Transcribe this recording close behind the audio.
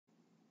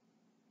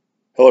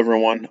Hello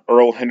everyone,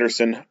 Earl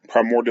Henderson,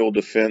 Primordial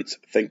Defense.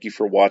 Thank you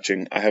for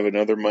watching. I have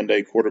another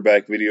Monday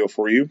quarterback video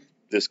for you.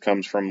 This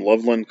comes from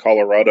Loveland,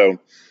 Colorado.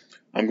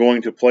 I'm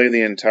going to play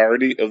the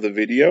entirety of the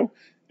video,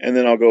 and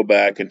then I'll go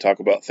back and talk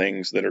about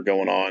things that are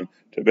going on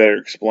to better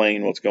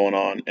explain what's going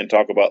on and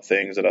talk about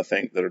things that I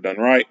think that are done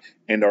right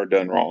and are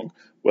done wrong.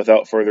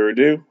 Without further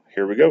ado,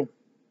 here we go.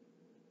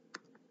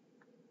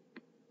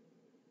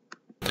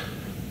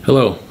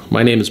 Hello,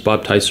 my name is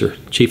Bob Tyser,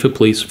 Chief of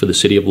Police for the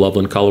City of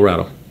Loveland,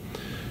 Colorado.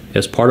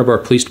 As part of our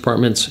police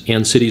department's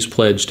and city's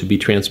pledge to be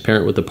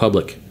transparent with the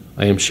public,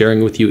 I am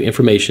sharing with you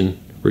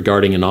information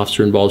regarding an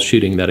officer-involved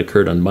shooting that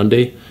occurred on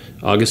Monday,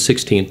 August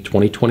 16,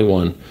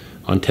 2021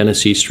 on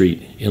Tennessee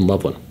Street in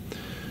Loveland.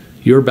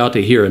 You are about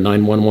to hear a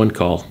 911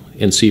 call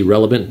and see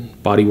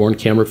relevant body-worn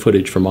camera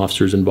footage from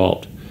officers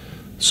involved.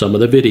 Some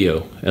of the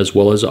video, as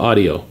well as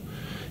audio,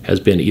 has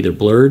been either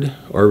blurred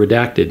or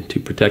redacted to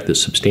protect the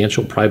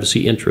substantial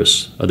privacy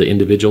interests of the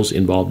individuals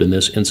involved in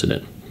this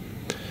incident.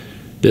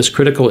 This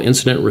Critical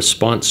Incident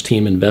Response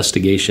Team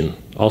investigation,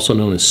 also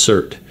known as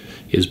CIRT,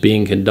 is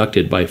being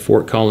conducted by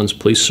Fort Collins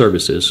Police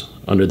Services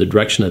under the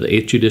direction of the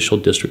 8th Judicial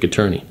District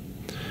Attorney.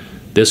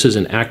 This is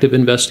an active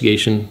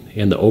investigation,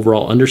 and the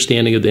overall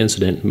understanding of the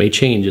incident may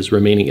change as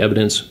remaining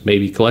evidence may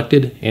be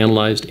collected,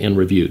 analyzed, and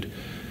reviewed.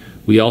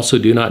 We also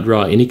do not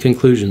draw any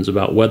conclusions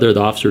about whether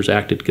the officers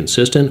acted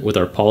consistent with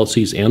our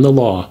policies and the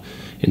law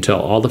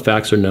until all the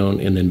facts are known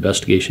and the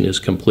investigation is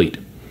complete.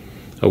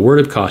 A word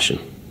of caution.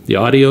 The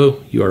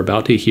audio you are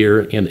about to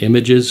hear and the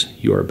images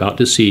you are about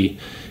to see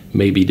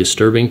may be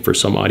disturbing for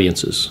some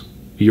audiences.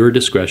 Viewer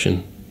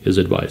discretion is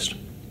advised.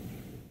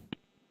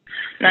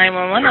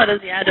 911, what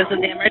is the address of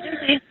the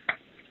emergency?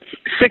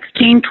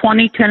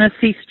 1620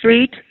 Tennessee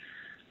Street.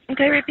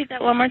 Okay, repeat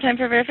that one more time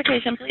for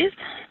verification, please.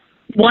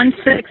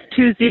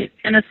 1620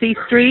 Tennessee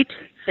Street.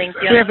 Thank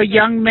you. We have a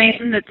young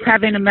man that's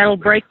having a mental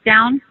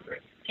breakdown.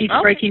 He's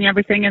breaking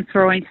everything and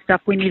throwing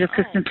stuff. We need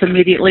assistance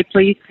immediately,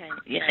 please. Okay.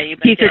 Yeah, you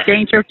He's a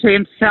danger to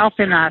himself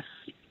and us.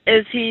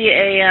 Is he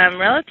a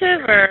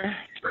relative or?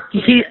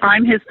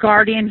 I'm his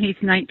guardian. He's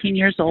 19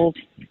 years old.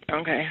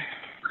 Okay.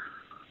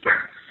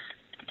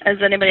 Does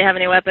anybody have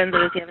any weapons, or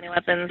does he have any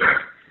weapons?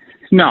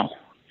 No.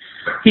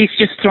 He's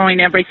just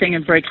throwing everything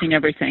and breaking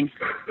everything.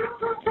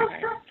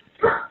 Okay.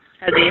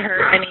 Has he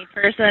hurt any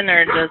person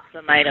or just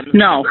some items?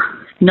 No.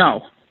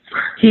 No.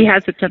 He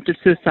has attempted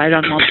suicide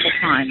on multiple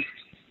times.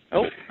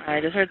 Oh, I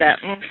just heard that.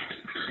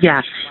 Yeah.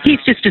 Wow. He's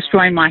just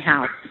destroying my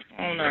house.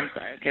 Oh, no, I'm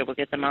sorry. Okay, we'll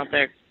get them out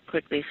there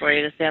quickly for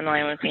you to stay on the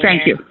line with me.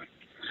 Thank you.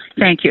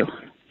 Thank you.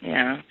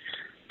 Yeah.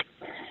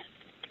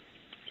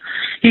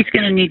 He's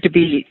going to need to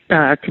be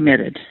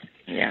committed.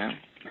 Yeah.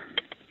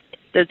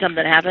 Did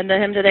something happen to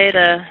him today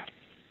to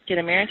get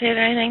him irritated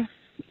or anything?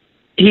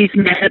 He's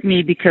mad at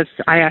me because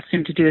I asked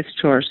him to do his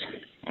chores.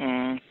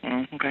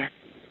 Okay.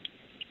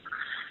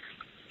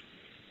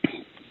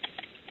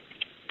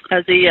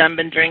 Has he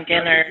been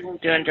drinking or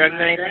doing drugs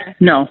or anything?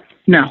 No,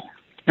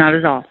 not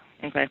at all.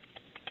 Okay.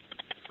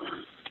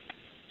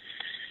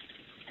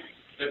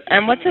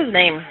 And what's his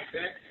name?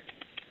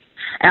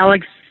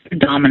 Alex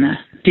Domina,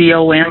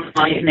 Domina.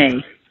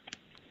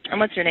 And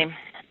what's your name?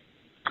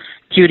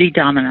 Judy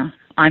Domina.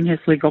 I'm his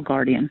legal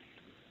guardian.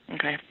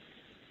 Okay.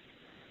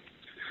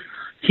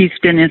 He's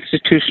been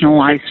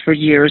institutionalized for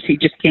years. He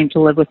just came to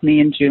live with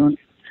me in June.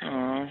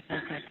 Oh,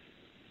 okay.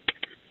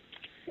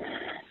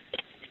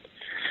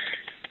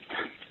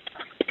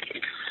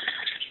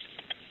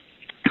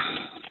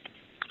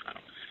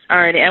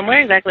 Alrighty, and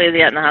where exactly is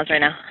he at in the house right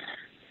now?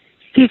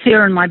 He's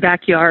here in my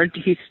backyard.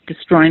 He's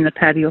destroying the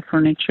patio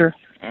furniture.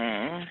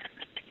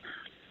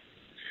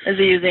 Is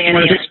he using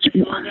any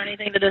tools or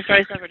anything to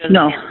destroy stuff? Or does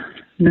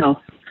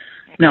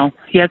No.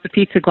 He has a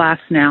piece of glass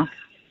now.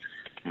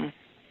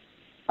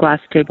 Glass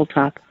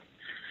tabletop.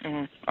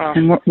 Oh.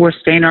 And we're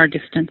staying our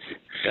distance.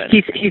 Good.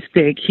 He's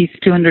big. He's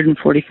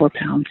 244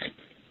 pounds.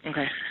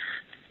 Okay.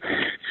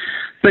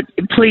 But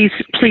please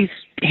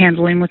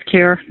handle him with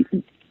care.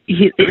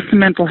 It's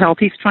mental health.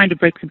 He's trying to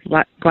break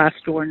the glass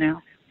door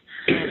now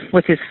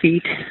with his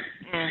feet.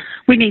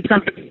 We need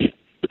something.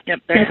 Yep,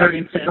 they're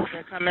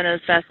coming as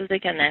fast as they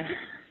can now.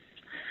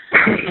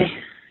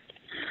 Okay.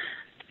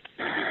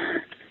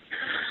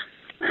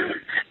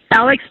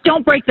 Alex,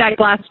 don't break that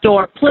glass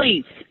door,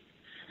 please.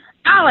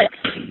 Alex!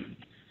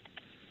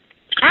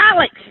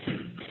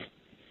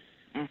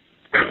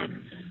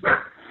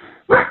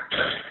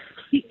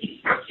 He's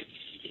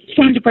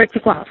trying to break the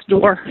glass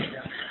door.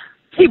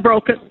 He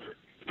broke it.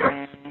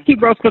 He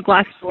broke the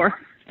glass door.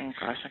 Oh,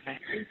 gosh, okay.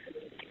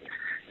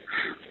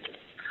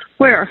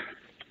 Where?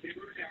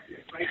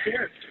 Right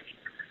there.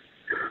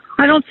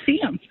 I don't see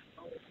him.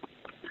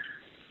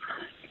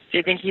 Do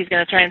you think he's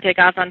going to try and take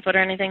off on foot or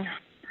anything?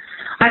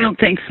 I don't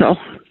think so.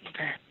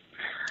 Okay.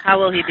 How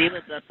will he be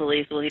with the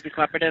police? Will he be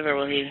cooperative or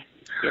will he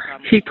be a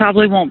problem? He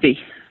probably won't be.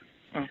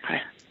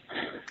 Okay.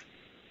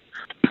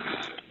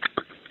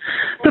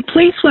 The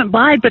police went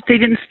by, but they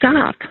didn't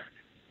stop.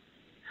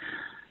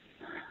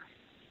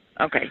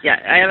 Okay, yeah.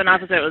 I have an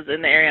officer that was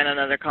in the area on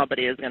another call, but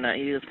he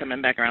was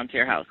coming back around to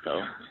your house,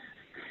 so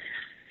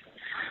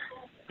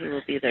He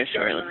will be there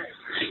shortly.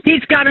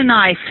 He's got a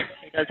knife.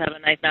 He does have a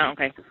knife now?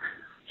 Okay.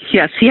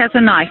 Yes, he has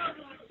a knife.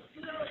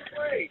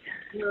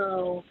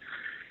 No.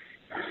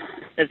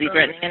 Is he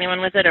threatening anyone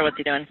with it, or what's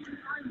he doing?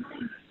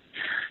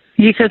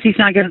 He says he's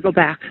not going to go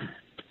back.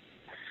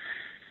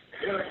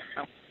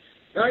 Oh.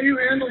 How you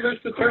handle this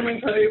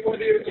determines how you will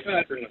be in the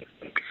bathroom.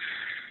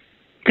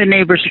 The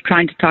neighbors are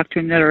trying to talk to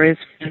him that are his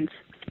friends.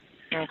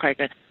 Okay,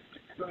 good.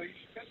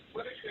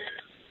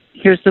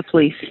 Here's the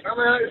police. Come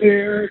out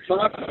here,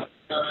 talk.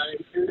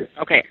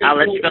 Okay, I'll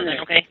let you go then,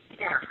 okay?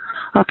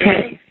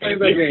 Okay. Play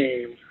the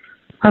game.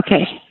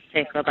 Okay.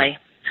 Okay, bye-bye.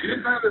 You're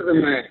better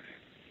than that.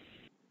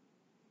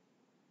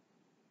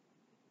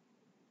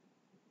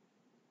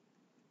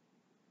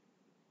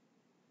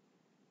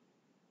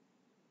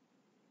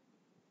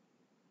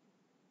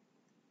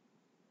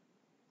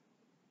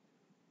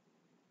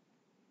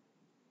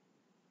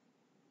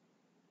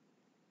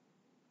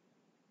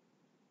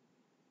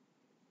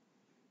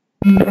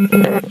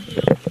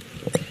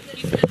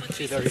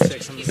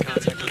 $236 on the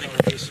contact with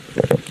our piece.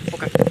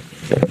 Okay.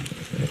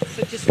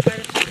 So just try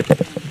to...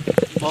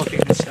 Well, if you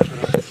can step it up.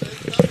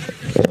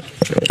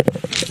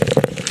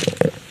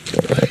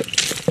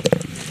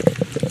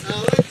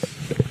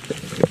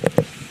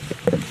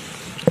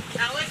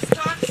 Alex,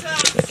 talk to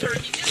sir.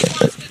 He just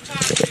wants to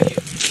talk to you.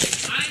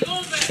 I ain't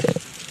going back.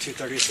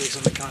 236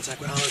 on the contact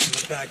with Alex in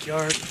the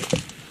backyard.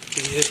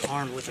 He is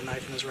armed with a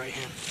knife in his right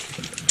hand.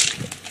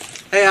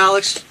 Hey,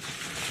 Alex.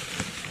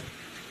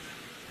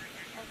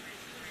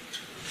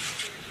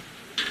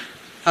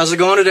 How's it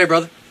going today,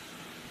 brother?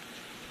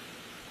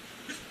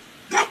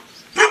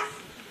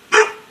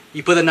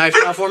 You put the knife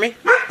down for me?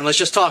 And let's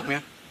just talk,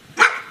 man.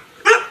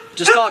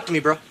 Just talk to me,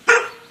 bro.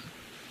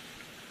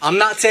 I'm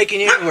not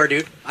taking you anywhere,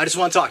 dude. I just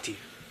want to talk to you.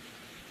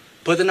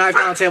 Put the knife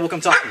down on the table, come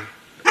talk to me.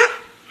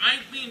 I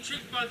ain't being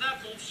tricked by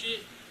that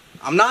bullshit.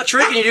 I'm not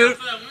tricking you, dude.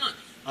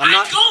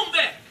 I ain't going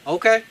back.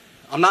 Okay.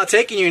 I'm not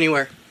taking you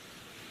anywhere.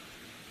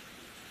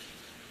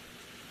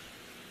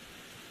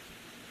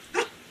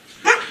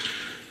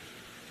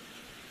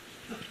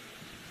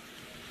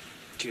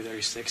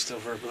 $236, still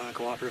verbal and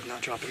cooperative, not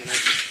dropping the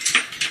knife.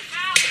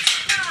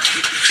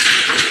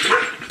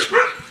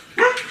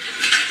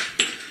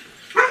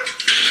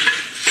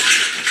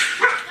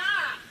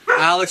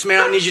 Alex, man,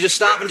 I need you to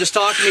stop and just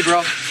talk to me,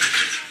 bro.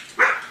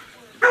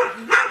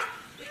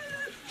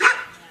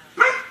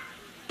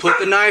 Put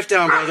the knife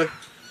down, brother.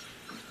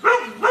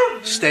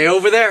 Stay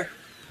over there.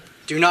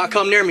 Do not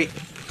come near me.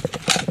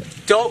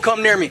 Don't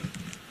come near me.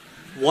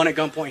 One at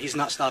gunpoint, he's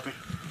not stopping.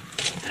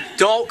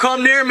 Don't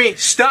come near me.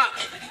 Stop.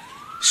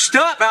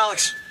 Stop,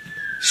 Alex.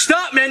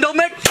 Stop, man. Don't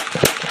make...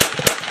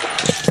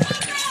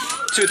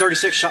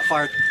 236, shot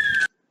fired.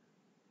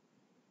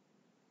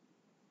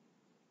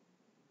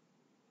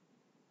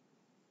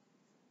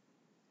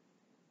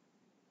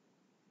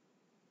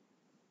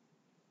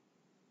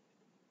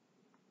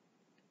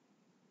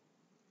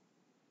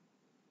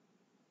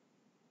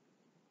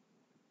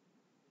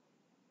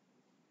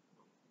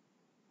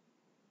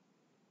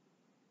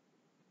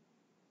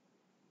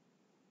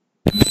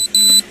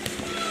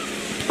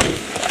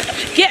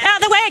 Get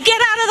out of the way!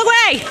 Get out of the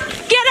way!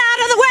 Get out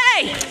of the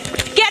way!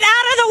 Get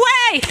out of the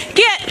way!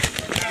 Get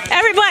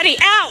everybody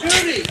out!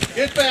 Judy,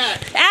 get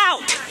back.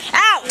 Out!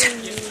 Out!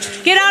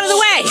 Get out of the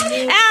way!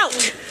 Out!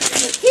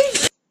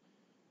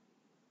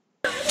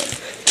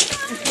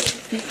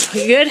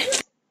 You good?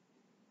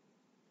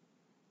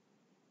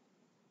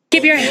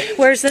 Keep your.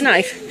 Where's the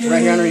knife?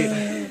 Right here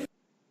underneath.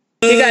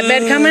 You got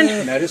bed coming?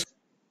 That is...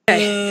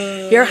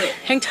 Okay. You're.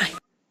 Hang tight.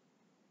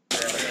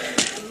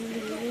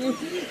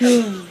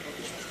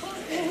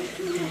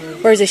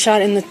 Where's he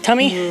shot in the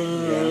tummy?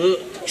 Yeah.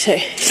 Should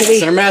he?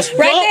 Center mass.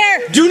 Right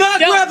there. Do not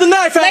grab the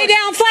knife, Alex. Lay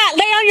down flat.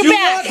 Lay on your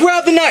back. Do not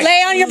grab the knife.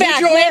 Lay on your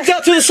back. Put your arms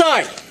out to the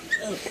side.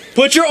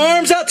 Put your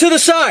arms out to the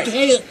side.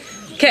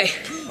 Okay.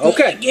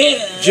 Okay.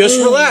 Just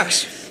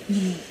relax.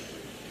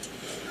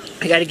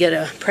 I got to get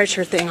a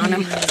pressure thing on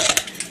him.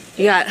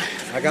 You got.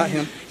 I got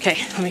him. Okay.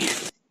 Let me.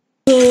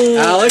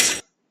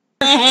 Alex.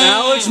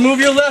 Alex, move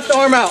your left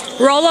arm out.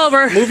 Roll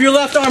over. Move your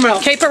left arm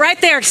out. Keep it right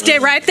there. Stay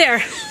right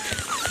there.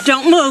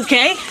 Don't move,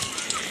 okay?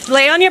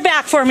 Lay on your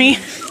back for me.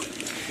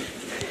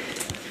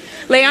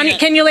 Lay on.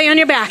 Can you lay on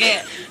your back?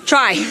 Yeah.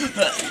 Try.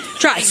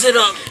 Try. Sit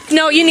up.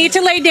 No, you need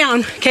to lay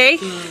down, okay?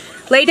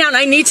 Lay down.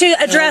 I need to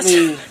address.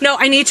 No,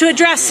 I need to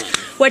address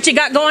what you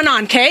got going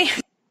on, okay?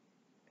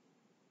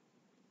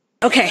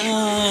 Okay.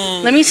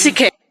 Let me see.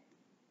 Okay.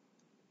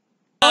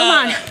 Hold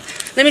on.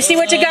 Let me see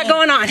what you got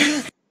going on.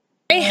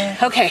 Okay.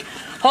 Okay.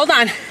 Hold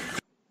on.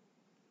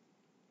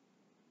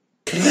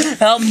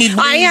 Help me, please.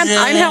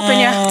 I'm helping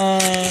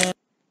you.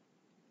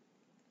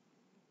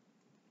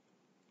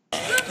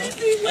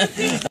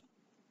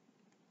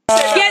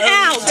 Get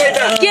out!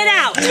 Get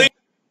out!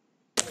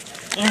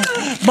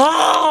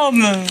 Mom!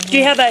 Do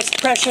you have that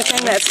pressure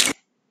thing that's...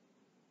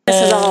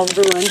 This is all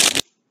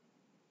ruined.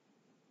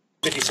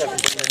 57.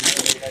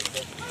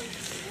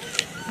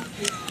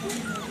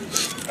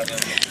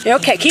 You're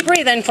okay. Keep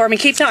breathing for me.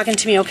 Keep talking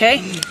to me,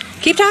 okay?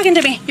 Keep talking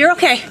to me. You're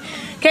okay.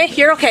 Okay?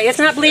 You're okay. It's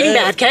not bleeding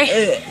bad,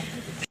 okay?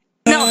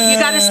 No.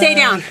 got to stay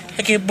down.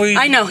 I can't breathe.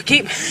 I know.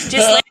 Just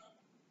lay.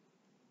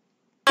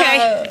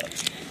 Okay.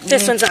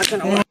 This one's not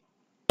going to work.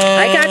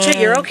 I got you.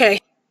 You're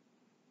okay.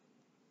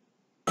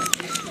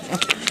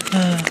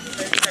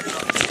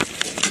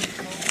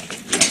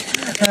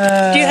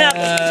 Do you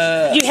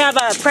have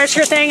a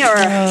pressure thing, or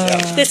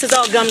this is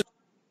all gum?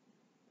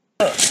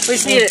 We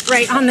just need it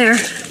right on there.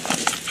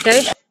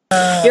 Okay?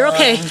 You're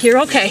okay.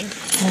 You're okay.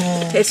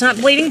 It's not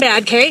bleeding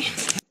bad, okay?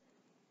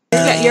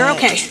 You're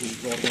okay.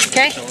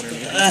 Okay?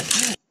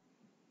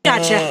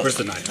 Gotcha. Where's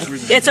the knife?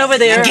 It's over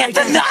there. Get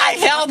the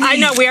knife! Help me! I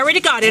know. We already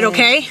got it,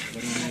 okay?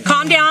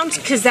 Calm down,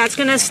 because that's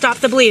going to stop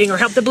the bleeding or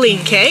help the bleeding,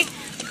 okay?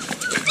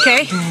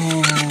 Okay?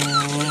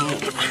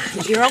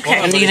 You're okay.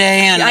 I need a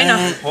hand. I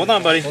know. Hold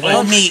on, buddy.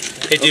 Help me.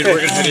 Hey, dude,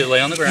 we're going to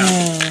lay on the ground.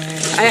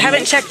 I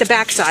haven't checked the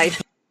backside.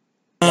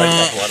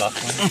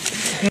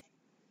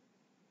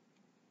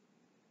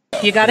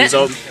 You got it?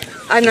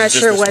 I'm not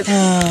sure what.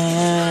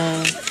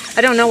 I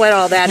don't know what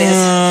all that is.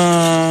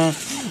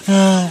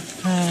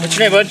 What's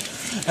your name, bud?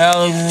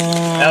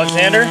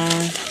 Alexander?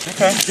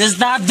 Okay. Just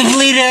not the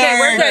bleeder. Okay,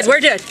 we're good.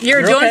 We're good.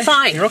 You're doing okay.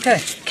 fine. You're okay.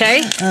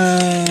 Okay?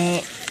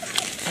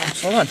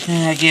 Hold on.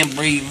 I can't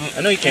breathe.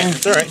 I know you can't.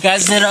 It's all right. Gotta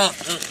sit up.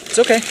 It's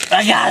okay.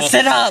 I gotta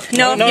sit up.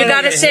 No, you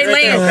gotta stay right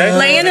laying. there, okay?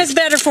 Laying is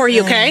better for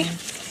you, okay?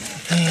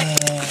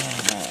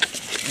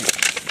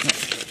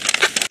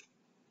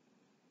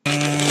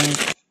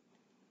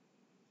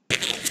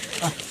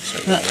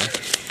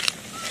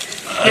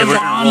 Okay, we're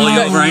gonna roll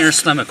you over on your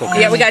stomach,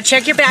 okay? Yeah, we gotta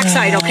check your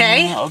backside,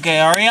 okay? Okay,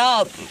 hurry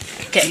up.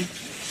 Okay.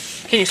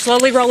 Can you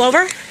slowly roll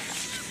over?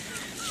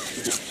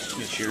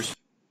 Cheers.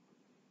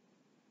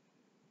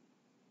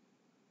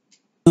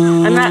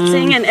 I'm not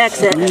seeing an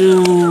exit.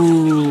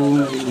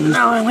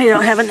 No, we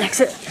don't have an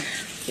exit.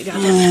 You got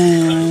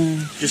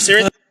it. You're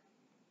serious?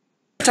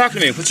 Talk to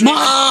me. What's your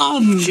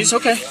Mom! Name? She's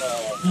okay.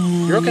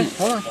 You're okay.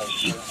 Hold on.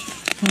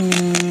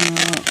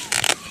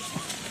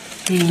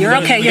 You're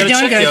okay. You're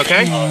doing good. You,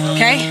 okay?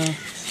 Okay?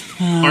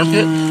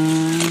 Armpit?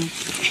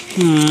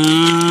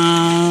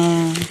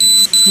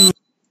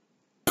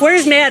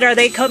 Where's Matt? Are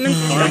they coming?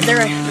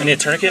 They're... I need a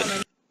tourniquet.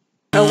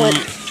 Oh, what?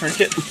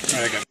 Tourniquet?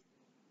 Alright, I got it.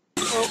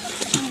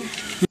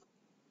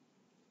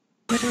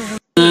 I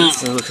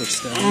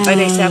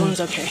think that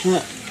one's okay.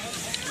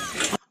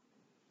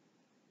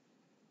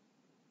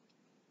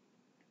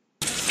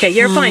 Okay,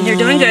 you're fine. You're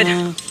doing good.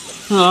 Okay?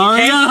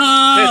 Hey,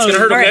 it's gonna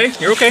hurt, okay?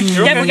 You're okay.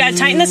 You're Yep, okay. we gotta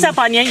tighten this up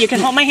on you. You can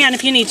hold my hand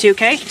if you need to,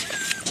 okay?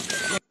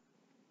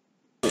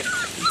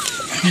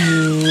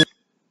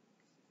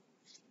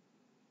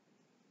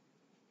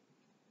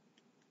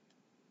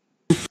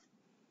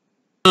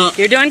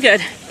 You're doing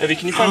good. Evie,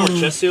 can you find more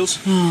chest seals?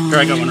 Here,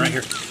 I got one right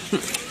here.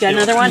 Got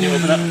another one? Can you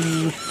open up?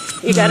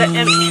 You got it,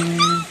 Emmy.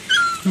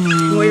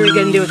 What are we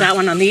gonna do with that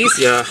one on these?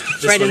 Yeah,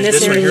 right one, in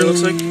this right area. here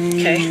looks like.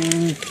 Okay.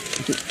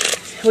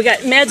 We got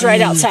meds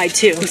right outside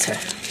too. So.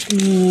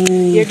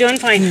 You're doing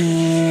fine.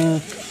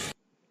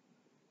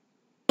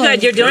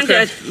 Good. You're doing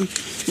good.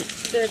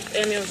 The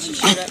ambulance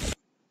just showed up.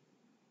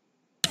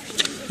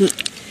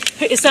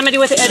 Is somebody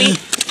with Eddie?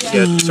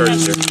 Yeah, sorry,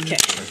 sir. Okay.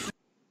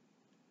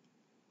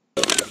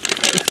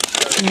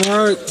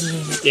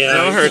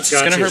 Yeah, it hurts.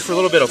 It's gonna hurt for a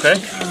little bit, okay?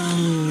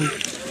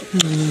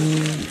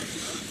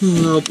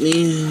 Help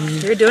me.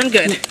 You're doing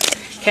good.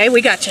 Okay,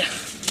 we got you.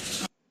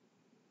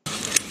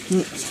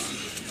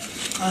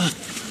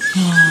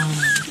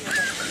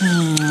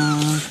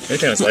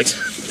 Anything on his legs?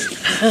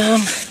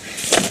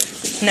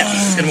 No.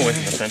 Let's get him away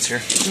from the fence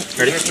here.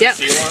 Ready? Yep.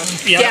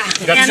 Yeah.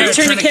 And a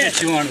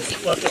tourniquet. You on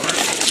his left arm.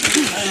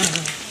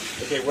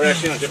 Okay, we're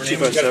actually on a different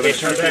 257.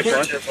 Turn back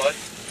front.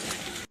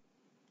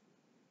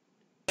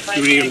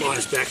 Do we need him on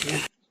his back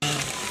again?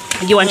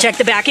 You want to check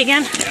the back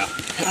again? Yeah.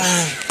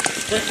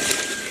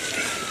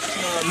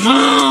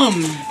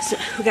 Mom! So,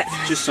 we got...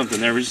 Just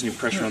something there. We just need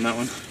pressure on that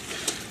one.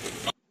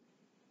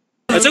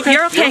 That's okay.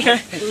 You're okay. You're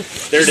okay.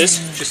 There it is.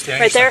 Just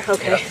right there?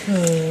 Okay.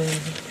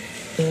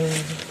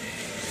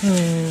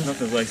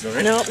 Nothing legs though,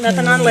 right? No,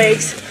 nothing on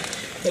legs.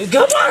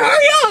 Come on,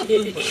 hurry up!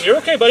 You're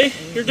okay, buddy.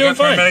 You're doing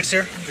fine. Paramedics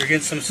here. You're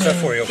getting some stuff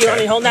for you, okay? You want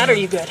me to hold that or are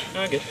you good?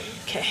 I'm good.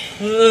 Okay.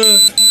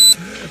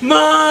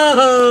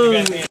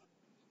 Mom!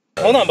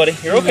 Hold on, buddy.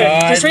 You're okay.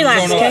 Just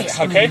relax, okay?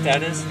 Okay,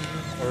 that is.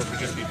 Or if we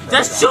just be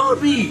That's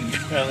Toby!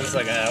 That looks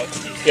like an out.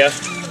 Yeah.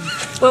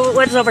 Well,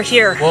 what's over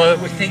here? Well,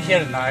 we think he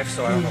had a knife,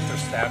 so I don't know if they're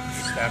stabbing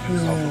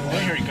himself. I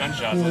didn't hear any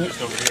gunshots. They're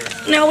just over here.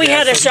 No, we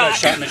had a so shot. He got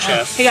shot in the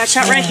chest. He got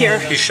shot right here.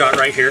 He's shot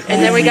right here.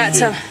 And then we got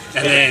some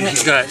And then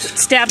he's got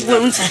stab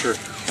wounds. Sure.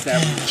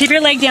 Stab wounds. Keep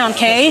your leg down,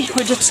 okay?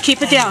 We'll just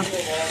keep it down.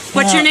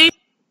 What's your name?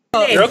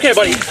 You're okay,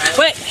 buddy.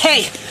 Wait,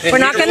 hey, we're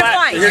not going to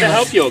fight. We're here to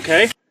help you,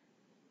 okay?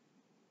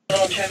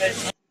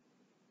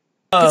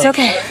 It's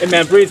okay. Hey,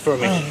 man, breathe for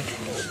me.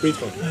 Breathe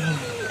for me.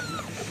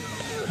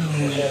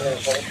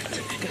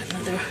 Got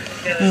another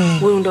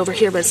wound over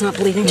here, but it's not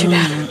bleeding too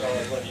bad.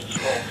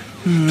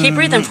 Keep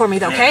breathing for me,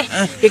 though, okay?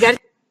 You got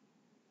it?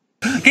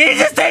 Can you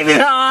just take me to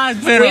the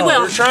hospital? We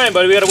will. We're trying,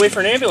 buddy. We gotta wait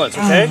for an ambulance,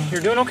 okay?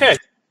 You're doing okay.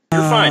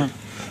 You're fine.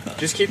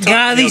 Just keep talking.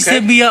 God, okay?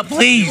 send me up,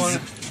 please.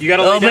 You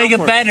gotta lay down make it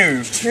for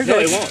better. You're No,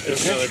 good. it won't.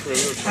 It'll like we're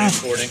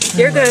transporting.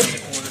 You're good.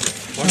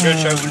 One good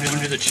shot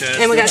into the chest.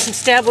 And we got some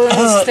stab wounds,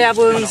 On the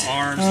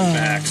arms and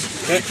backs.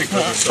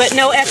 but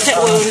no exit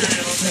wound.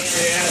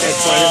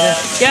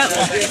 Yep.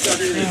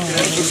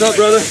 What's up,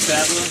 brother?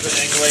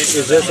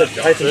 Is this a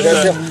type of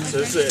chest? So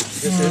this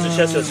is the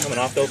chest that's coming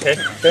off, okay?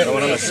 The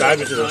one on the side,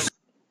 which is a...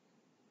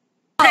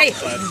 Hey,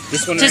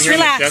 this one just right here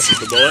relax. on the chest is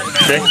the bullet.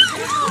 Okay.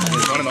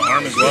 There's one in the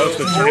arm as well. It's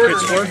with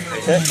tourniquets for.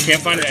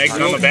 Can't find an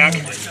exit on the back.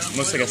 It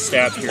looks like a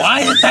stab here.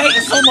 Why is it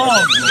taking so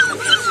long?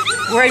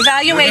 We're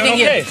evaluating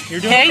you.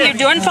 You're doing okay. You're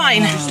doing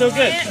fine. You're still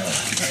good.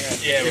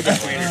 Yeah, we're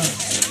good.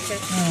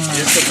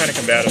 You're still kind of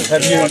combative.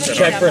 Have you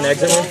checked for an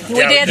exit wound?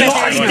 We did.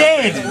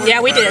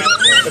 Yeah, we did.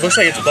 It looks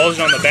like it's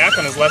bulging on the back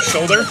on his left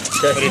shoulder,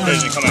 but it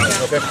doesn't come out.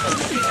 Okay.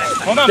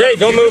 Hold on. Hey,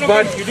 don't move,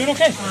 bud. You're doing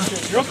okay.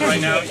 You're okay. Right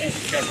now,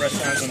 you've got breast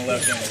signs on the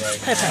left and the right.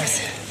 High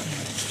fives.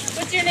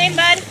 What's your name,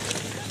 bud?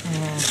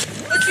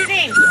 What's your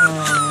name?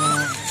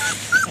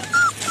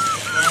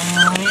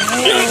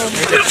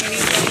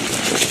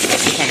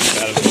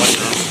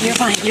 You're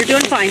fine. You're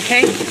doing fine,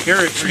 okay?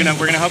 Here,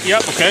 we're gonna help you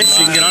up, okay? So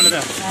you can get onto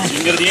that. So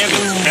you can go to the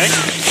ambulance, okay?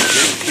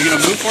 You're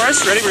gonna move for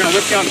us. Ready? We're gonna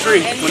lift you on 3.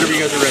 Whenever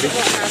you guys are ready.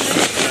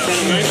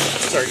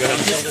 Sorry, go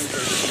ahead.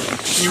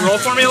 Can you roll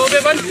for me a little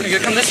bit, bud?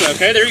 You're gonna come this way,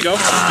 okay? There you go.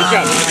 Good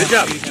job. Good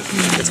job.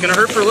 It's gonna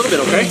hurt for a little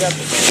bit, okay?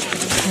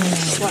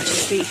 Just watch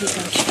his feet. He's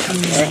gonna keep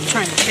coming.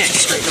 Trying to neck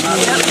straighten him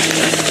out.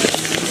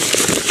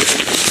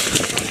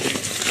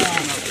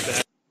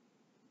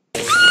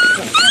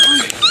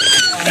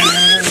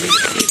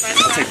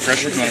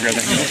 Pressure, you want to grab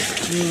that handle?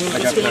 I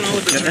got it.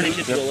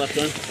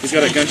 He's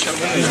got a gunshot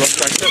wound in his left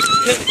tricep.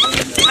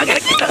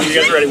 You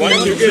guys ready? 1,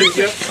 2, good.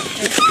 Yep.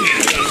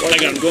 I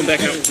got him. Going back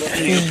out.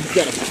 You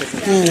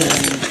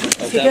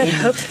good,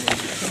 Hope?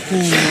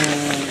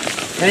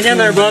 Hang in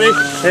there, buddy.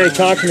 Hey,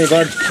 talk to me,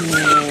 bud.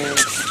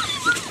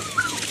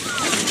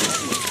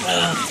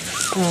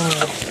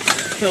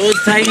 It was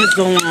taking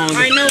so long.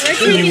 I know, we're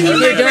taking you.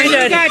 You're doing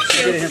good. Got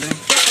you.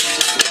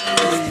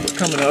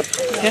 Coming up.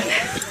 Yeah.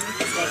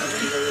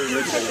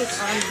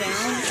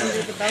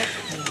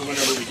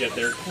 Whenever we get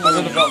there.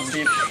 Under the belt,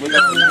 Steve.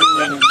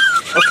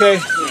 Okay.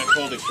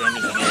 Cold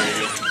extremities on our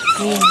area.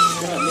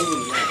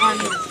 On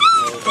the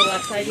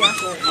left side, yeah? On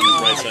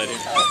the right side here.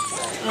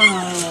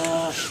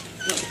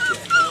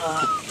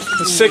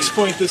 The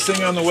 6-point this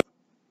thing on the way.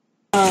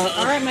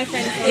 All right, my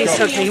friend. He's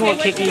okay. He won't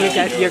kick you.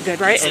 You're good,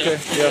 right? Okay,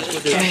 yeah,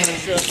 we're good.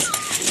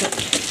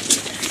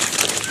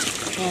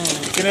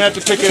 Gonna have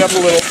to pick it up a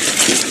little.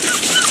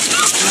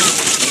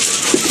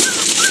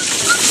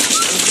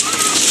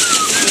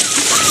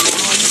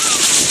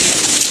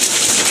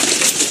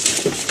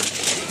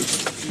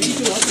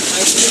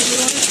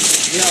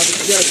 Yeah, but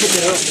you gotta pick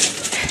it up.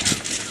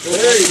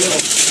 There you go.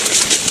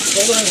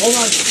 Hold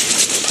on.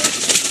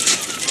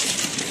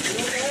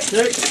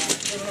 Okay.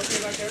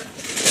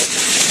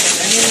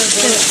 Hang in there,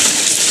 brother.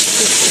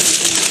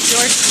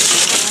 George?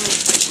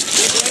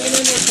 Hang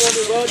in there for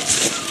me, bud.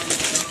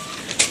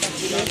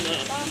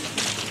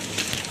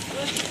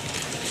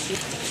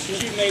 She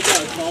made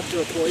that call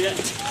to for you.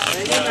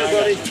 Hang in there,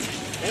 buddy.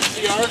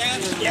 MCR.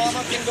 Yeah.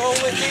 Mama can go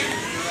with me.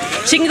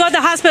 She can go to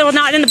the hospital,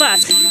 not in the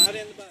bus.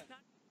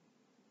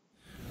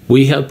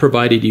 We have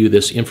provided you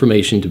this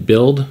information to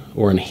build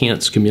or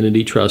enhance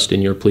community trust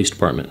in your police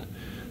department.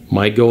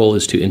 My goal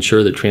is to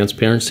ensure the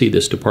transparency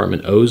this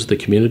department owes the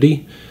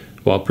community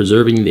while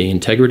preserving the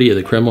integrity of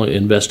the criminal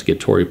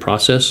investigatory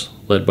process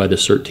led by the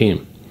CERT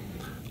team.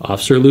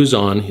 Officer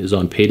Luzon is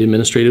on paid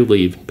administrative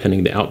leave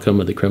pending the outcome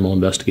of the criminal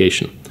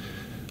investigation.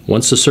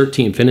 Once the CERT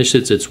team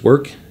finishes its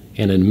work,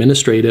 an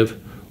administrative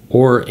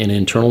or an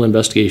internal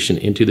investigation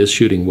into this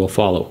shooting will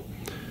follow.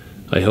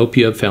 I hope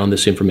you have found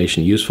this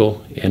information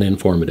useful and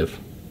informative.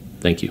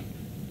 Thank you.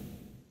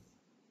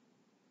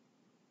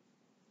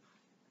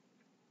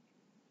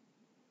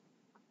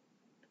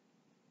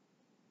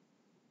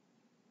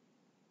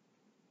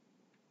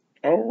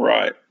 All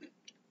right.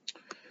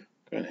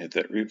 Go ahead and hit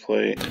that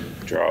replay.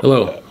 Drop.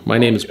 Hello, my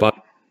name is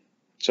Bob.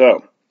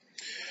 So,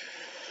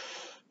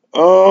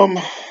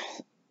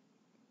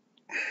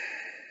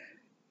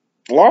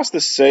 lots to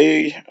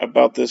say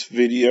about this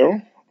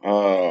video.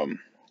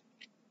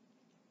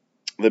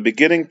 The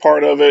beginning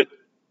part of it,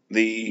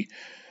 I'm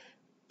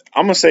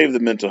going to save the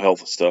mental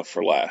health stuff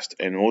for last,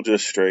 and we'll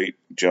just straight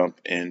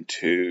jump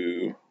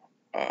into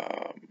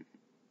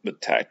the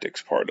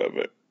tactics part of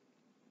it.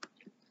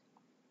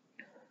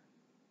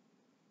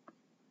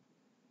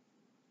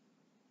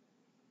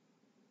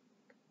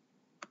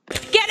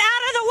 Get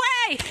out of the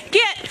way!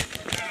 Get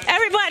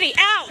everybody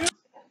out!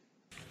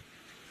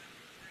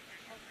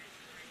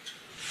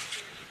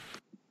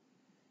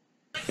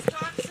 Let's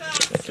talk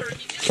some, sir.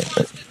 He just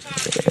wants to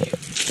talk to you.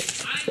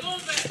 I know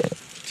that.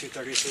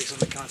 236 on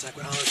the contact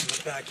with Alex in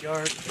the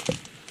backyard.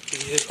 He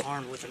is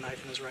armed with a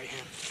knife in his right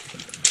hand.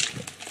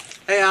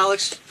 Hey,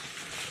 Alex.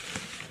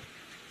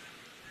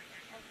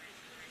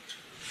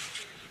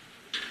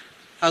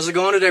 How's it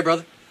going today,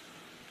 brother?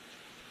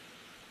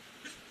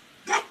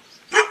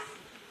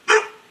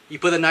 You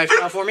put the knife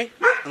down for me,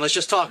 and let's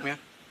just talk, man.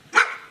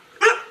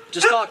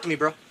 Just talk to me,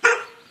 bro.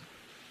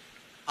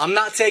 I'm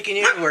not taking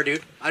you anywhere,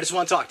 dude. I just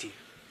want to talk to you.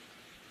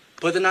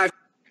 Put the knife.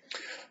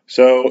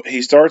 So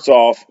he starts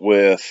off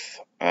with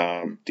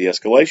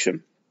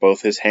de-escalation.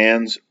 Both his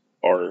hands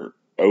are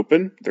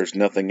open. There's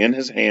nothing in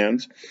his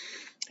hands.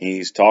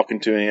 He's talking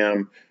to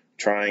him,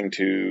 trying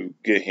to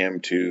get him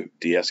to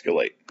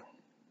de-escalate.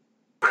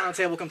 On the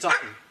table, come talk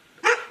to me.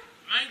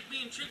 I ain't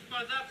being tricked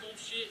by that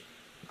bullshit.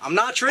 I'm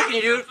not tricking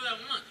you, dude.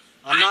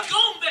 I'm not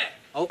going back.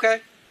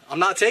 Okay. I'm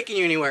not taking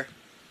you anywhere.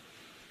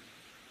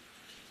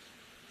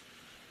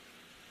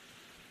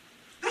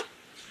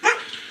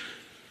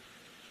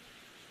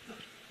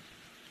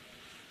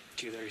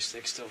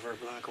 .236, still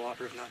verbal,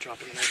 uncooperative, not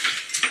dropping the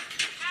knife.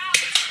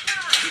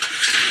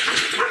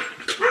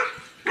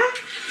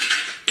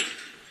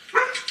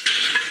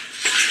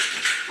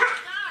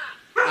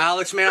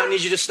 Alex, man, I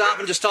need you to stop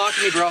and just talk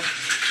to me, bro.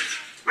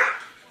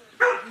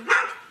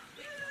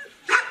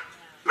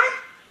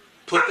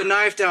 Put the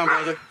knife down,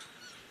 brother.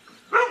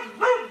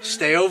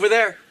 Stay over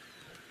there.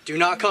 Do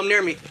not come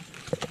near me.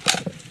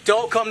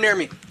 Don't come near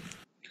me.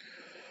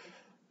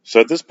 So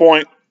at this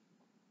point,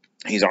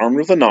 he's armed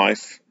with a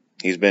knife.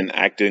 He's been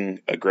acting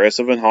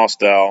aggressive and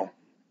hostile.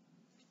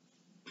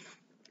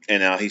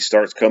 And now he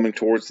starts coming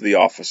towards the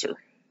officer.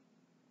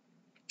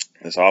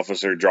 This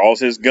officer draws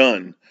his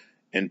gun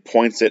and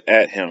points it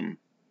at him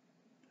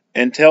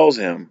and tells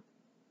him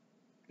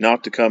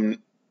not to come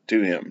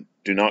to him.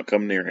 Do not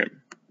come near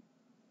him.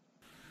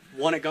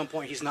 One at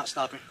gunpoint, he's not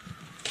stopping.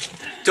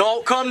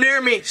 Don't come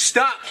near me.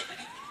 Stop.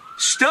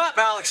 Stop,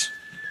 Alex.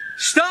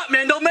 Stop,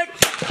 man. Don't make...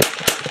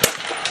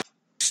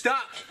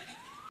 Stop.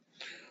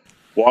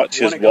 Watch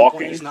his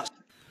walking.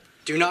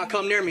 Do not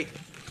come near me.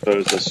 So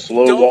it's a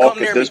slow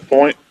walk at this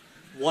point.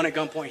 One at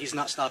gunpoint, he's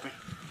not stopping.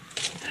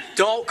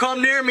 Don't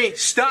come near me.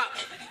 Stop.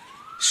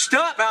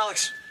 Stop,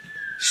 Alex.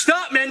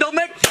 Stop, man. Don't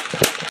make...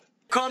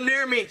 Come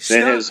near me. Stop.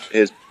 Then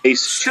his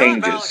pace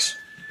changes. Alex.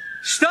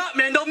 Stop,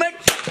 man. Don't make...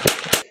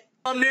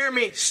 Come near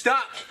me.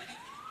 Stop.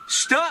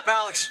 Stop,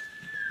 Alex.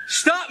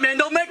 Stop, man.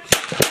 Don't make...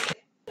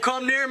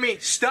 Come near me.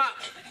 Stop.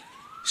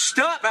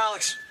 Stop,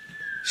 Alex.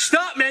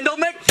 Stop, man. Don't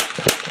make...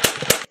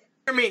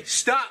 Near me.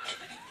 Stop.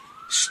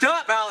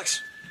 Stop,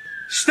 Alex.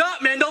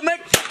 Stop, man. Don't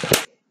make...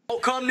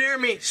 Don't come near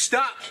me.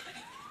 Stop.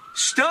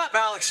 Stop,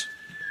 Alex.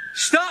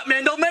 Stop,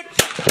 man. Don't make...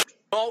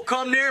 Don't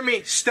come near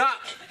me. Stop.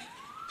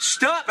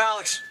 Stop,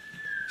 Alex.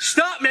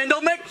 Stop, man.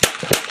 Don't make...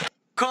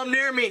 Come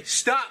near me.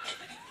 Stop.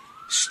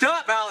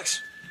 Stop,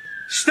 Alex.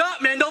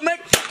 Stop, man. Don't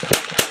make...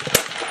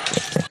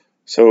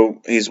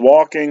 So he's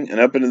walking, and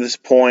up into this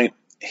point,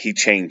 he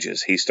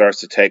changes. He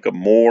starts to take a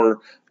more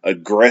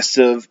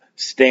aggressive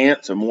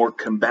stance, a more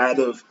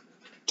combative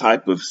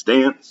type of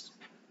stance,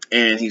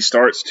 and he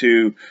starts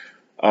to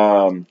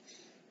go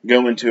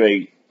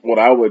into what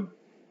I would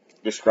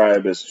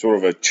describe as sort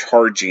of a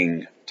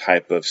charging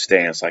type of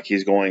stance, like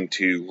he's going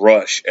to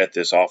rush at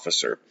this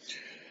officer.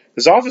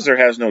 This officer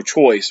has no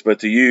choice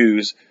but to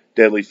use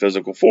deadly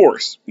physical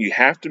force. You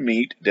have to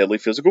meet deadly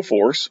physical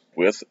force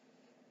with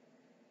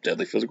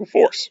deadly physical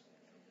force.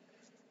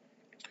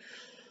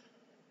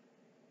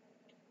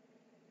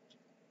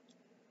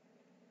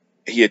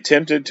 He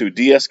attempted to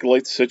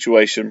de-escalate the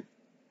situation.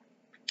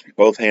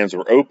 Both hands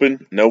were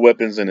open, no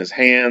weapons in his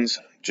hands,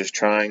 just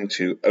trying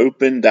to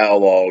open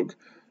dialogue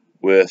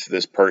with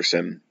this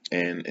person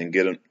and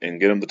get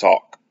him to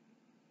talk.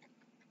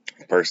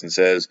 The person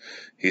says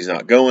he's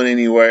not going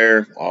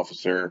anywhere.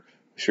 Officer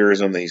assures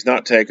him that he's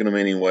not taking him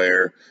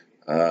anywhere.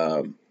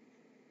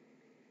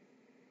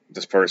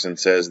 This person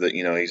says that,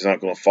 he's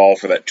not going to fall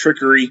for that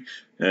trickery,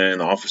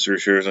 and the officer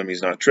assures him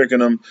he's not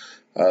tricking him.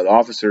 The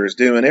officer is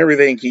doing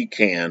everything he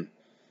can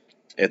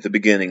at the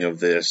beginning of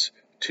this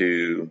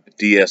to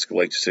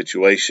de-escalate the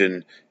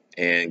situation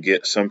and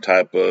get some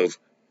type of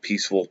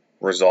peaceful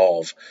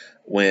resolve.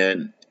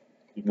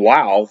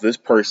 While this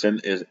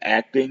person is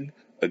acting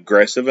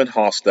aggressive and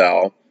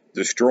hostile,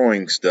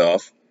 destroying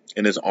stuff,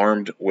 and is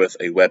armed with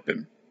a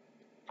weapon,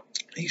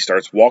 he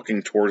starts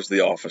walking towards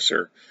the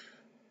officer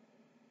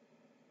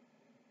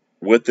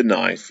with the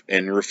knife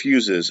and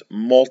refuses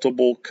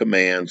multiple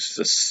commands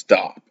to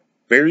stop.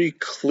 Very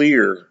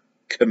clear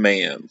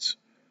commands.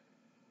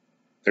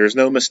 There's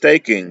no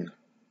mistaking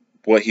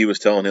what he was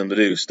telling him to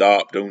do.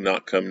 Stop, do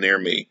not come near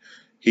me.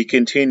 He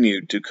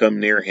continued to come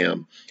near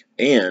him,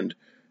 and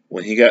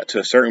when he got to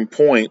a certain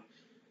point,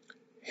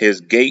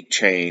 his gait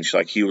changed,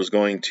 like he was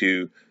going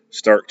to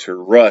start to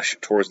rush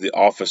towards the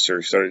officer.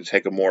 He started to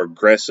take a more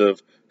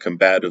aggressive,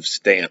 combative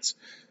stance.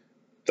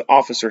 The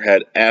officer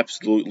had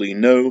absolutely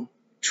no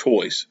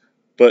choice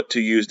but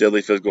to use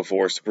deadly physical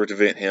force to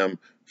prevent him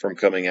from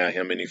coming at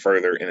him any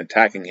further and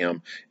attacking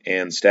him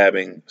and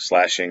stabbing,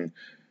 slashing,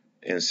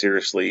 and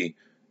seriously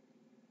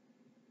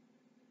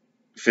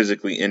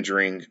physically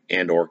injuring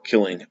and or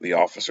killing the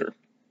officer.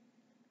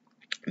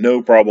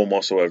 No problem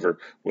whatsoever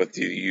with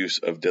the use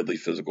of deadly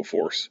physical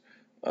force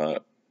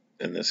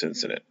in this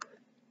incident.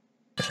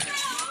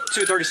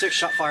 236,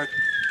 shot fired.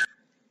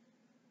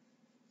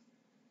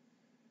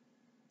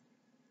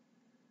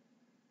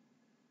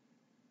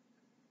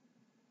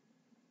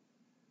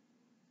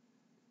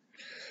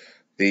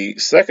 The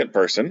second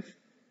person.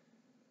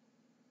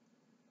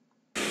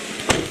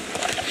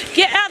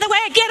 Get out of the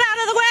way! Get out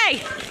of the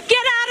way!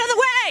 Get out of the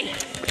way!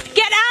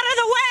 Get out of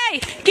the way!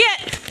 Get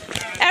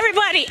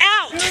everybody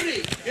out!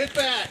 Get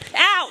back!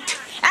 Out!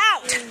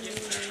 Out!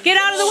 Get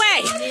out of the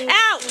way!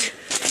 Out!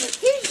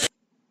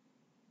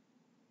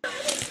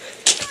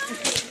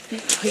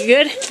 You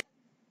good?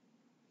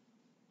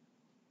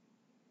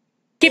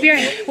 Keep your.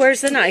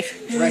 Where's the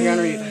knife? Right here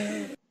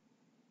underneath.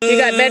 You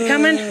got bed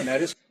coming?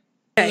 That is.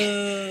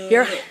 Okay.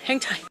 You're. Hang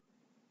tight.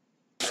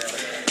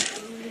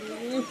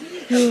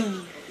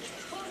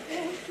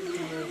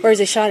 Where's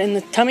he shot in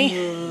the tummy?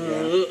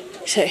 Yeah.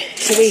 Should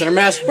we? Center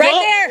mass. Right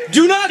Don't, there.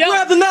 Do not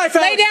grab the knife,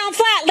 Alex. Lay down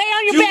flat. Lay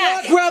on your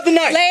back. Do not grab the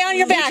knife. Lay on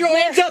your back. Put your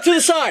arms out to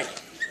the side.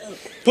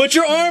 Put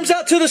your arms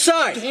out to the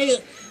side.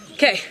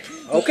 Okay.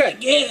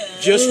 Okay.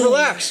 Just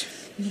relax.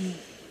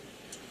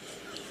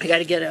 I got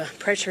to get a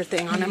pressure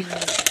thing on him.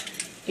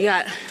 You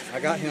got. I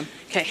got him.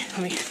 Okay.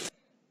 Let me.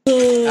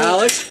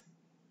 Alex.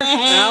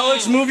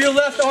 Alex, move your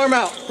left arm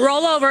out.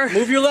 Roll over.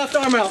 Move your left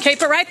arm out.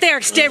 Keep it right there.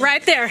 Stay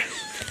right there.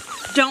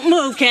 Don't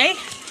move, okay?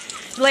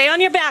 Lay on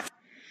your back.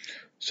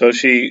 So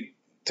she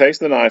takes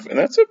the knife, and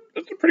that's a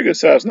pretty good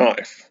sized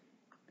knife.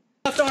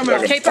 Left arm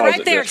out. Keep it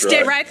right there.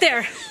 Stay right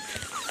there.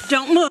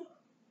 Don't move.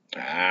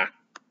 Ah.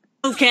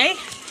 Okay?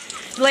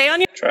 Lay on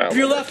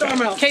your left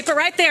arm out. Keep it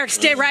right there.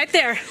 Stay right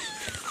there.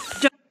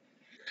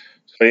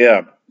 So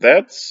yeah,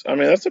 that's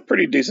a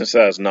pretty decent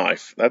sized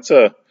knife. That's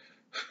a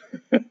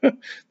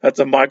that's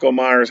a Michael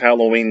Myers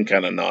Halloween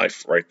kind of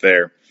knife right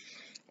there.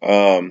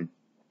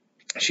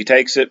 She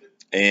takes it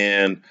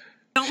and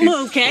don't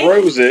move, okay?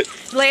 Throws it.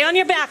 Lay on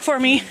your back for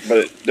me. But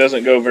it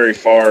doesn't go very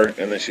far,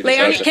 and then she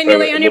decides to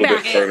throw it a little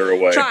bit further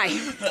away. Try.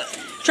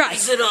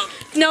 Sit up.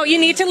 No, you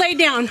need to lay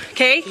down,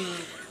 okay?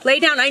 Lay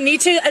down. I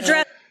need to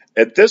address.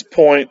 At this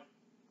point,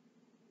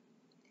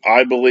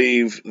 I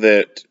believe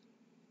that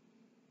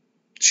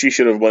she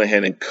should have went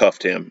ahead and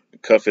cuffed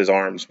his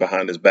arms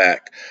behind his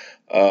back.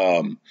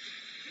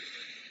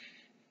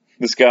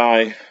 This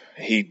guy,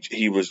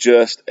 he was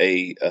just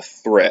a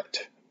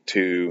threat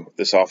to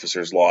this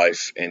officer's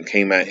life and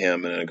came at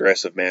him in an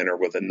aggressive manner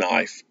with a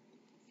knife.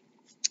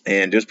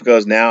 And just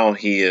because now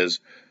he is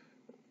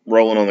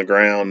rolling on the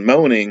ground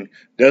moaning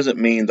doesn't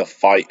mean the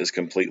fight is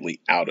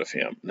completely out of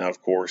him. Now,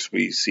 of course,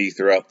 we see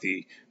throughout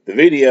the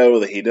video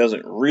that he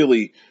doesn't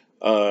really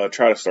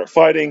try to start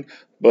fighting,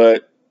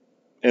 but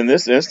in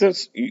this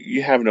instance,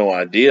 you have no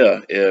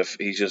idea if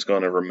he's just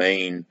going to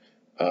remain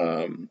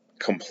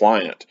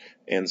compliant.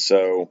 And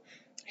so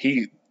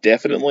he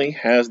definitely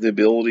has the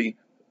ability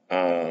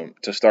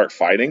to start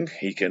fighting.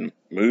 He can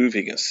move,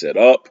 he can sit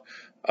up.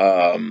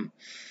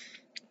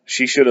 They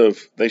should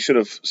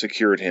have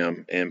secured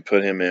him and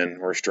put him in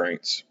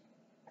restraints.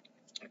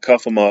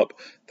 Cuff him up.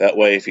 That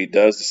way, if he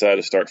does decide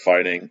to start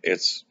fighting,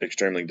 it's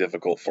extremely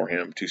difficult for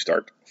him to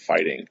start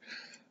fighting.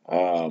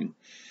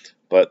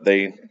 But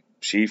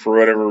she, for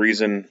whatever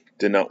reason,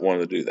 did not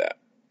want to do that.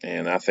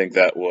 And I think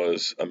that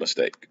was a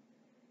mistake.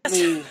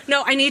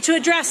 No, I need to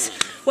address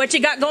what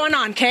you got going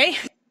on, okay?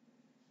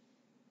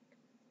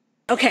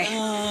 Okay.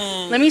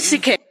 Let me see.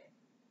 Okay.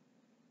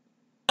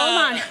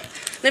 Hold on.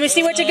 Let me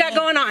see what you got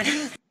going on.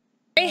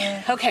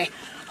 Okay.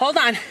 Hold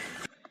on.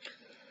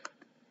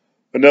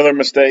 Another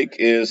mistake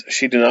is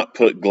she did not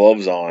put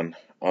gloves on.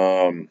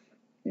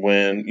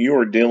 When you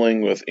are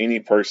dealing with any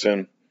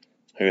person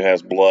who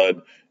has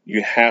blood,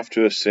 you have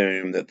to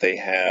assume that they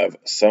have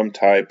some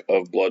type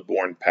of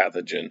bloodborne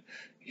pathogen.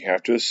 You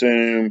have to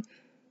assume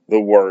the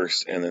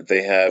worst and that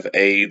they have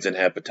AIDS and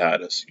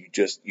hepatitis.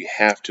 You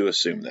have to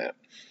assume that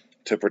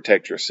to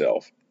protect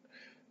yourself.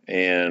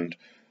 And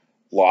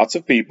lots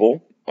of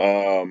people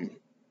who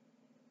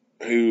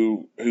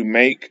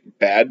make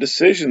bad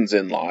decisions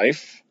in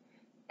life,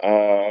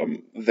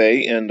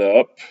 they end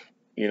up,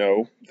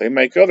 they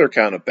make other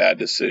kind of bad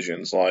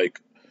decisions, like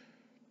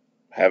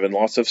having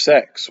lots of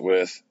sex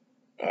with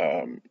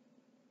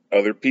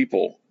other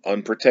people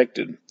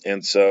unprotected,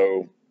 and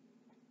so,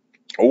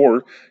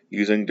 or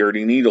using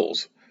dirty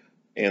needles,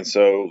 and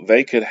so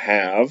they could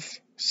have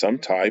some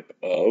type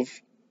of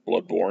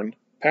bloodborne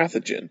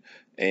pathogen.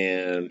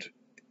 And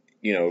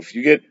if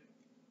you get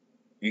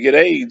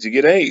AIDS, you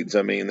get AIDS.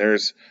 I mean,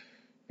 there's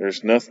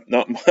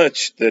not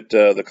much that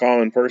the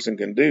common person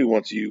can do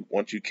once you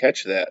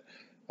catch that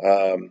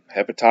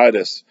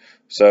hepatitis.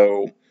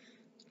 So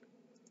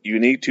you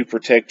need to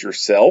protect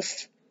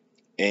yourself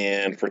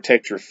and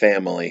protect your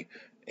family,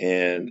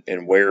 and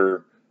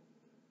wear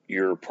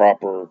your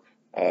proper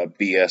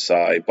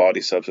BSI,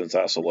 body substance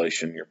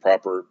isolation, your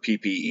proper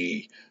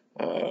PPE,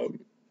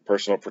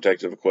 personal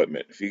protective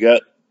equipment. If you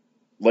got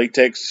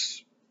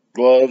latex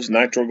gloves,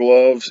 nitrile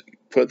gloves,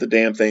 put the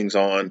damn things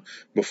on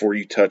before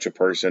you touch a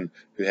person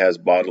who has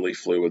bodily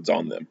fluids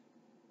on them.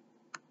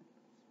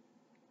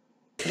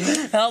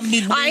 Help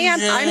me, please.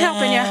 I'm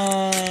helping you.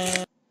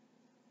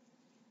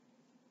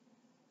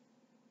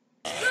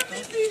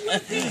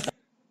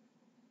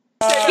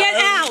 Get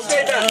out!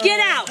 Get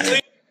out!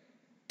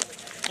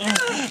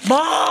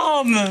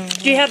 Mom!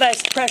 Do you have a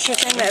pressure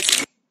thing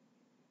this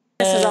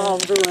is all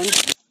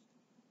ruined?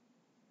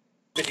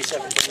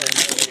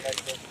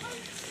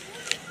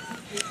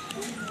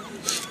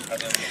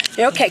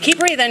 Okay, keep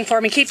breathing for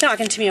me. Keep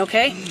talking to me,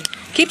 okay?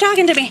 Keep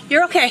talking to me.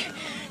 You're okay.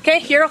 Okay,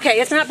 you're okay.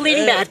 It's not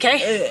bleeding bad,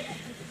 okay?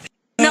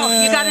 No,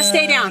 you gotta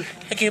stay down.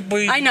 I can't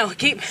breathe. I know.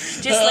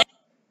 Just lay.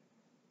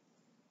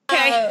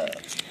 Okay.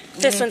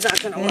 This one's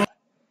not gonna work.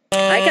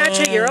 I got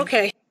you. You're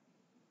okay.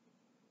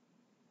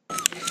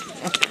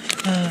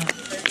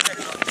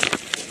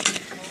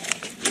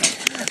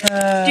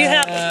 Do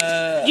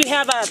you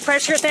have a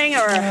pressure thing,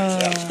 or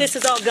this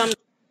is all gum?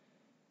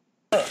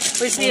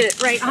 We see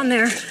it right on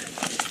there.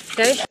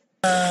 Okay.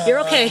 You're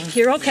okay.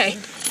 You're okay.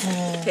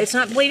 It's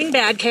not bleeding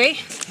bad, okay?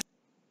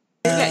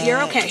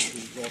 You're okay.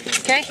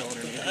 Okay?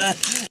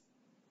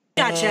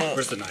 Gotcha.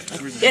 Where's the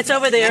knife? It's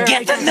over there.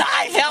 Get the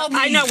knife! Help me!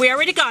 I know, we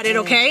already got it,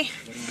 okay?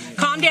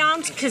 Calm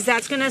down, because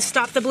that's going to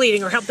stop the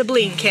bleeding or help the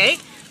bleeding, okay?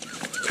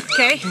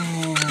 Okay?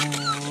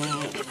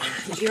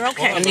 You're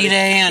okay. I need a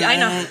hand. I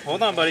know.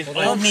 Hold on, buddy.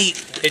 Help me.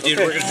 Hey, dude,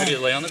 we're going to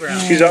lay on the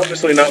ground. She's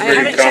obviously not I very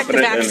haven't checked the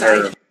confident in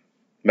her backside.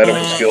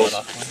 medical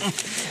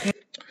skills.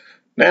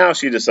 Now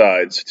she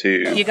decides to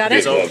You got get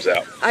it? gloves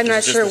out. I'm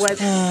not sure what.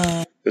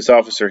 This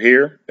officer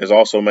here is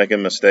also making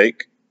a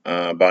mistake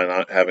by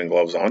not having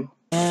gloves on.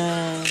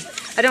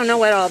 I don't know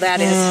what all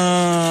that is.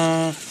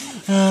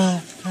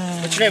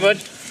 What's your name, bud?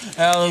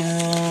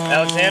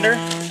 Alexander?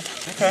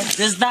 Okay. This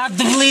is not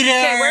the bleeder.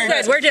 Okay, we're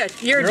good. We're good.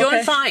 You're doing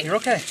okay. fine. You're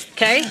okay.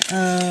 Okay?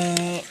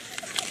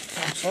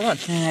 Hold on.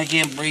 I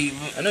can't breathe.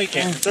 I know you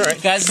can't. It's all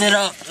right. Gotta sit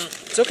up.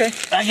 It's okay.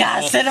 I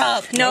gotta sit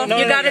up. No, No,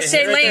 you no, got to no,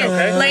 stay right laying.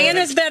 there, okay? Laying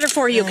is better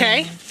for you,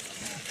 okay?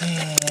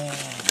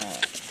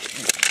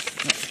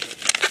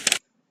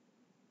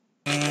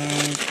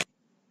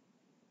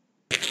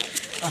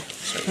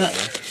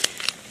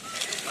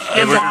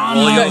 Hey, we're going to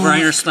roll you over on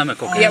your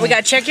stomach, okay? Yeah, we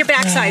got to check your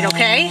backside,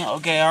 okay?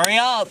 Okay, hurry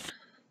up.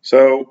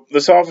 So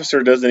this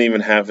officer doesn't even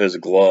have his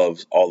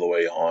gloves all the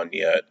way on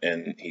yet,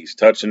 and he's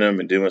touching them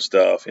and doing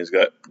stuff. He's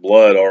got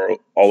blood all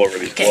over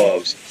these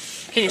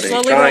gloves. Can you And he's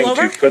slowly trying roll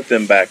over? to put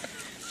them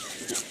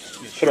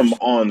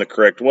on the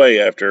correct way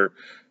after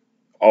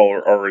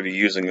already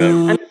using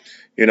them.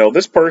 You know,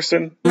 this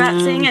person I'm not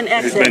seeing an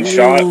who's exit. been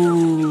shot,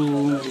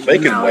 they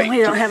can No, wait, we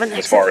don't have an as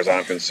exit. far as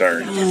I'm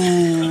concerned.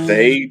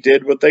 They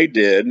did what they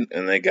did,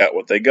 and they got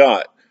what they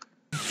got.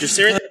 You're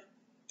serious?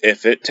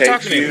 If it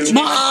Talk takes to me. you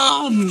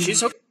Mom!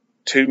 She's okay.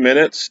 2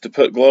 minutes to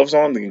put gloves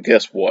on, then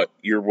guess what?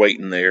 You're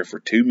waiting there for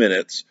 2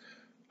 minutes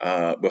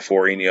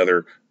before any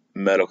other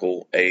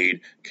medical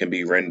aid can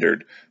be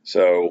rendered.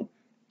 So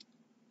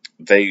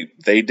they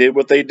did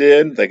what they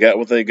did. They got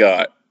what they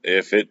got.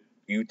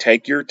 You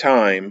take your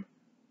time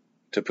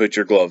to put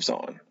your gloves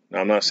on.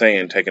 Now, I'm not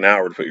saying take an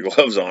hour to put your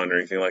gloves on or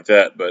anything like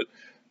that, but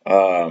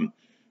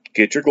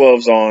get your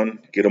gloves on,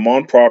 get them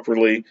on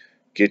properly,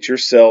 get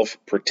yourself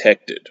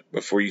protected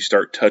before you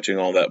start touching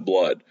all that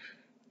blood.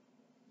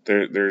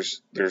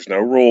 There's no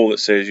rule that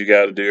says you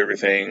got to do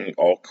everything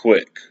all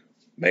quick.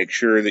 Make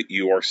sure that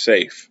you are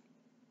safe.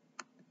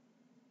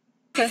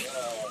 Okay.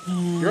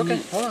 You're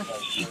okay. Hold on.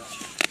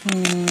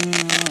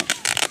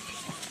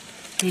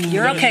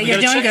 You're okay. You're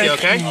doing good. You,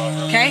 okay?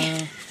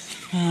 Okay?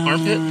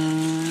 Armpit?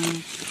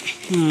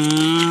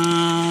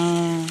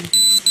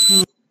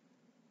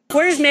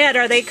 Where's Matt?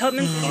 Are they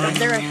coming?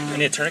 They're You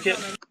need a tourniquet?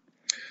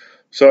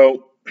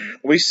 So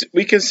we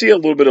can see a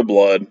little bit of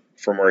blood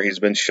from where he's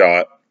been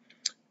shot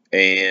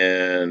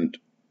and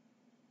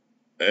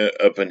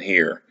up in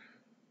here.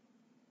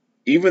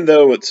 Even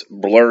though it's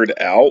blurred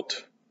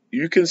out,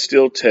 you can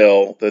still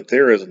tell that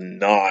there is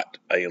not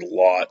a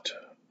lot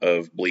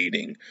of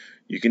bleeding.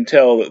 You can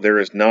tell that there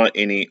is not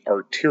any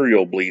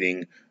arterial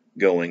bleeding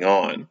going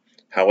on.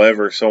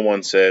 However,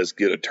 someone says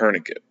get a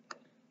tourniquet.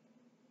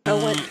 Oh,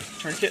 what?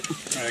 Tourniquet? All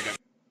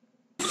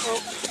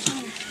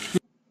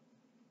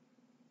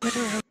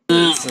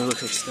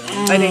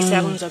right, I think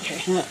that one's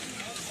okay.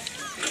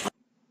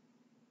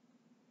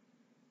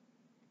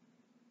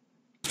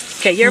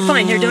 Okay, you're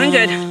fine. You're doing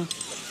good. Hurry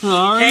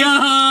Okay?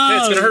 up. Hey,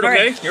 it's going to hurt, All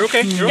okay? right. You're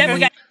okay? You're Yeah, okay? we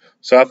got.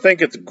 So I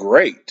think it's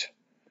great.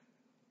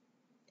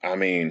 I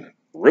mean,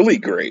 really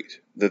great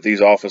that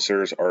these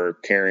officers are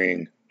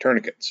carrying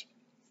tourniquets.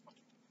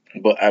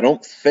 But I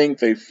don't think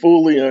they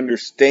fully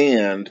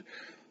understand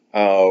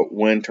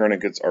when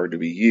tourniquets are to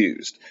be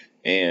used.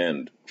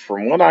 And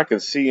from what I can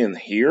see in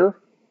here,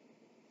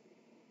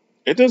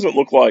 it doesn't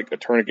look like a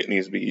tourniquet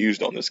needs to be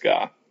used on this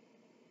guy.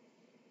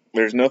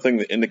 There's nothing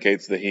that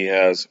indicates that he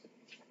has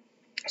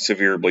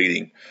severe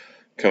bleeding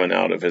coming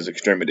out of his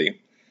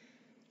extremity.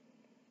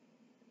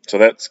 So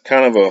that's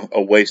kind of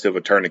a waste of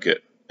a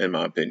tourniquet, in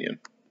my opinion.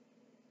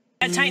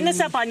 I'll tighten this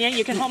up on you.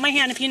 You can hold my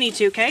hand if you need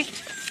to, okay?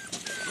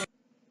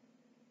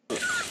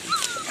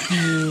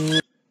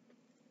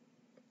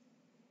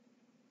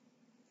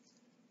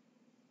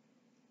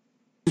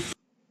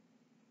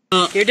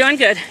 You're doing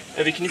good.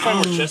 Evie, can you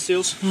find more chest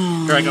seals?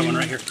 Here, I got one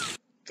right here.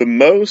 The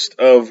most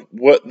of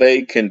what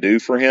they can do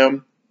for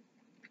him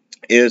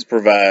is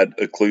provide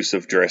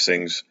occlusive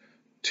dressings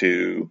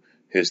to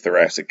his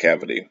thoracic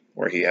cavity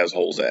where he has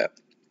holes at,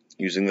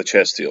 using the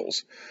chest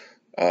seals.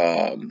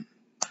 And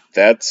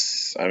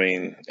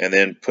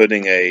then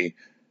putting a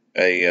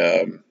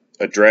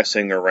a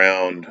dressing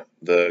around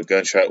the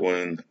gunshot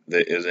wound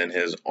that is in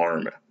his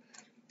arm.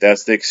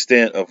 That's the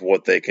extent of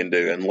what they can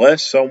do.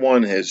 Unless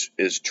someone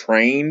is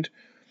trained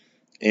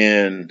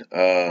in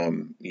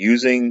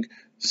using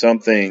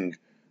something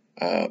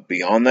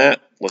beyond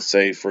that, let's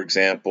say, for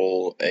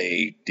example,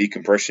 a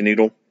decompression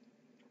needle,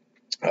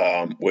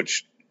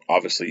 which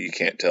obviously you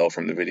can't tell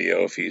from the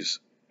video if he's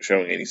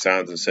showing any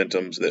signs and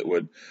symptoms that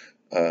would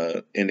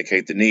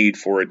indicate the need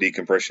for a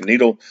decompression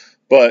needle.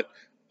 But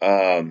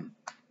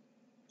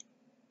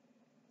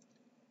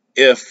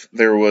if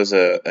there was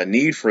a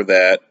need for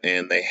that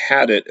and they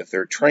had it, if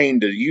they're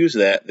trained to use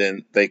that,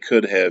 then they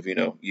could have,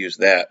 used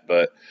that.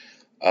 But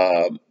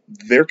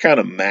they're kind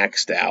of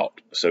maxed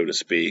out, so to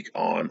speak,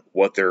 on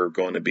what they're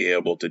going to be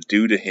able to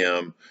do to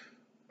him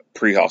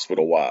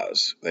pre-hospital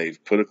wise.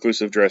 They've put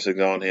occlusive dressings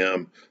on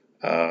him.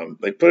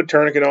 They put a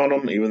tourniquet on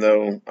him, even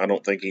though I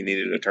don't think he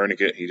needed a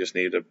tourniquet. He just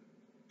needed a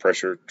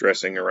pressure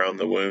dressing around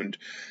the wound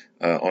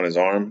on his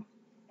arm.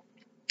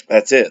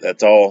 That's it.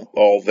 That's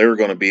all they're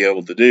going to be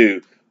able to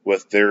do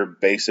with their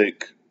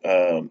basic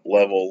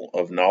level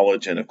of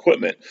knowledge and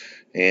equipment.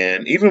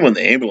 And even when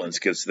the ambulance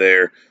gets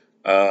there,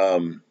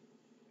 of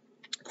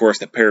course,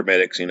 the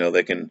paramedics,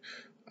 they can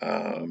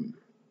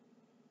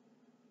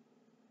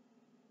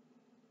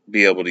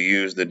be able to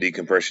use the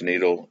decompression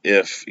needle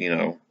if,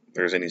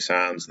 there's any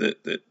signs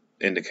that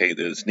indicate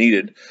that it's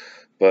needed.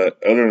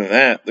 But other than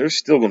that, they're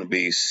still going to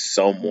be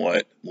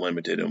somewhat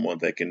limited in what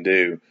they can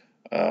do.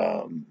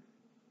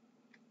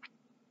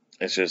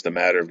 It's just a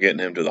matter of getting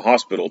him to the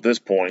hospital at this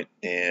point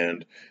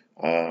and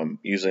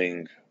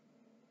using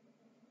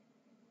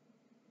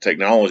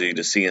technology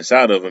to see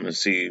inside of him and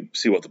see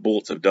what the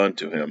bullets have done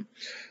to him.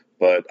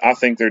 But I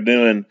think they're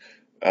doing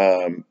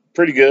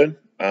pretty good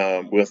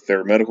with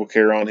their medical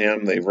care on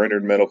him. They've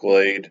rendered medical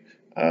aid.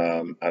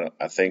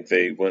 I think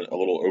they went a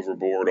little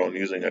overboard on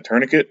using a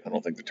tourniquet. I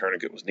don't think the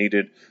tourniquet was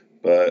needed,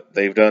 but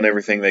they've done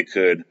everything they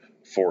could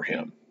for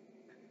him.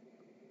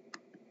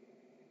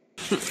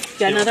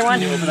 Got another one?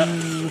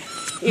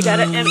 You got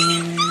it,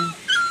 Emmy.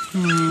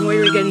 What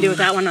are we going to do with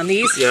that one on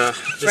these? Yeah.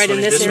 Right in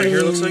this one area?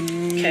 here looks like.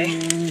 Okay.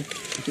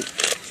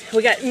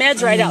 We got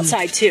meds right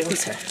outside, too.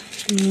 So.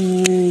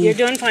 You're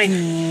doing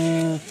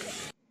fine.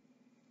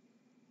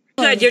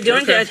 Good, you're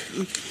doing good.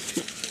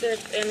 The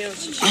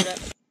ambulance just showed up.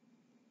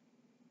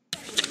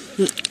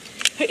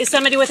 Is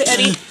somebody with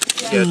Eddie?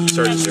 Yeah,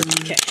 Sergeant's here.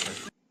 Okay.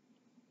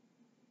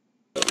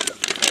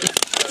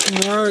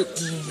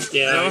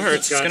 Yeah, no, it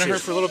hurts. It's going to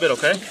hurt for a little bit,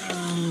 okay?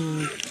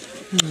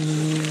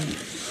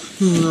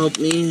 Help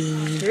me.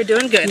 You're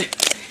doing good.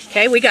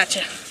 Okay, we got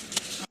you.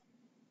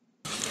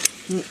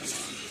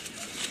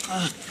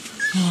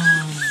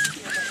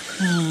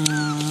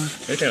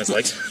 Anything on his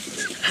legs?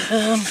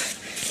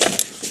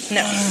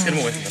 No. Let's get him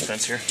away from the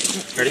fence here.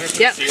 Ready?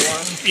 Yep.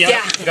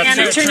 Yeah. And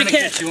a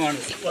tourniquet. You on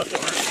his left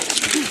arm.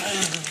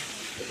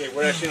 Okay,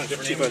 we're actually on a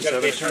different team.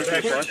 Turn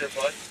back,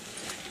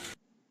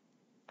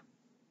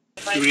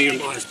 do we need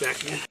him on his back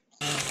again?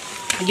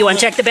 You want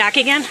to check the back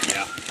again?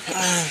 Yeah.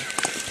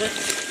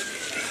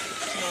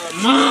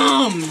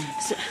 Mom!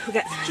 So, we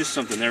got... Just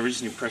something there. We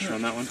just need pressure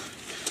on that one.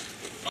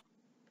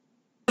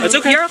 That's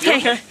okay. You're okay.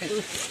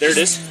 There it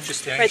is.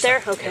 Just right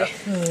there? Okay.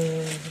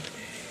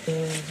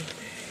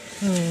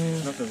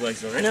 Nothing legs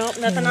though, right? No,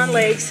 nothing on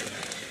legs.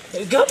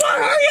 Come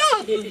on, hurry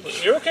up!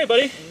 You're okay,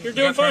 buddy. You're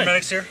doing fine.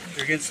 Paramedics here.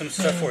 They're getting some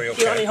stuff for you,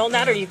 okay? You want me to hold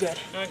that or are you good?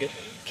 I'm good.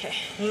 Okay.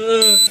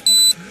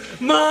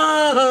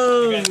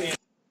 Mom!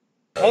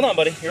 Hold on,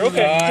 buddy. You're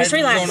okay. Just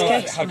relax,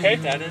 okay? Okay,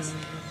 that is.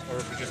 Or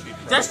if we just be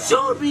That's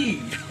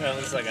Toby! That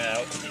looks like an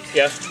out.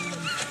 Yeah.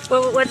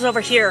 Well, what's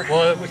over here?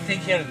 Well, we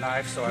think he had a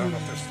knife, so I don't know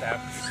if they're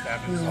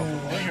stabbing himself.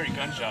 I didn't hear any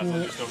gunshots.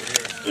 They're just over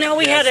here. No,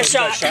 we had a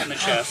so he shot. got shot in the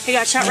chest. He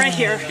got shot right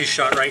here. He's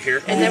shot right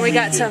here. And then we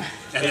got some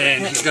And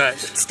then he's got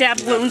stab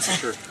wounds.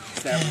 sure.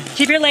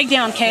 Keep your leg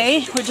down,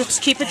 okay? We'll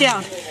just keep it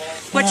down.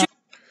 What's your...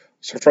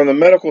 So from the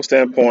medical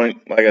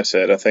standpoint, like I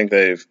said, I think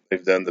they've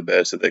done the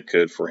best that they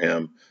could for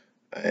him.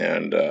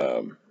 And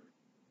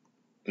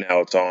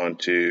now it's on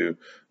to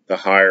the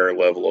higher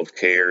level of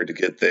care to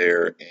get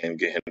there and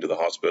get him to the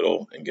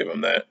hospital and give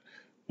him that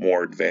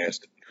more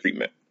advanced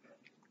treatment.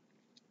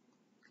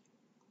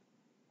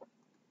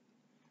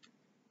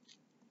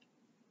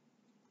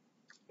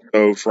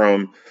 So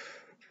from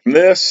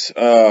this,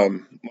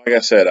 like I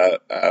said,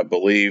 I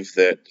believe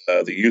that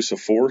the use of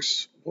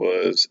force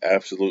was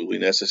absolutely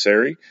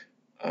necessary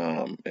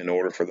in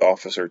order for the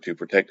officer to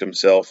protect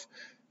himself.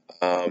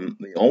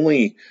 The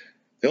only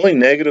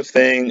negative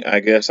thing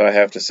I guess I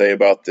have to say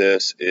about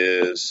this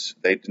is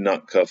they did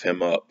not cuff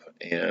him up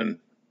and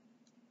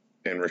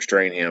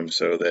restrain him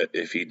so that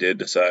if he did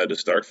decide to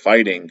start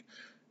fighting,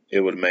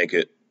 it would make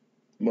it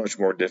much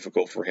more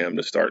difficult for him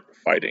to start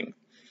fighting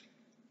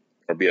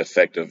or be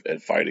effective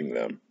at fighting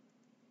them.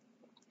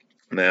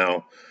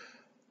 Now,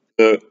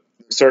 the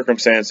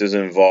circumstances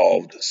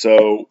involved.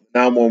 So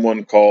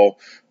 911 call,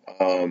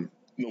 the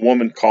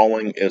woman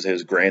calling is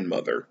his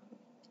grandmother.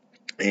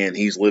 And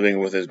he's living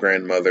with his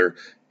grandmother.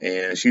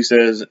 And she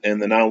says in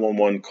the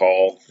 911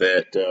 call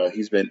that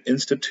he's been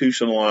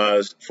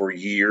institutionalized for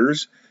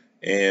years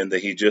and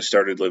that he just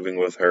started living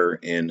with her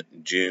in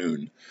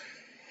June.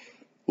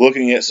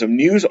 Looking at some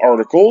news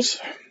articles,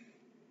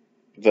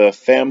 the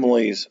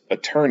family's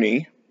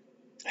attorney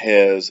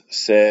has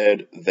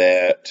said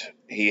that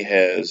he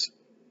has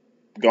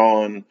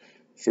gone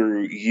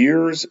through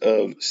years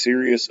of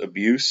serious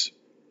abuse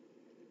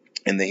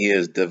and that he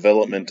is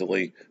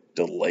developmentally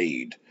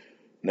delayed.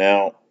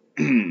 Now,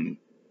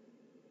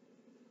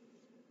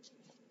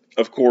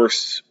 of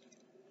course,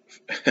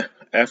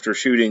 after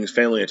shootings,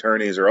 family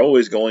attorneys are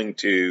always going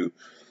to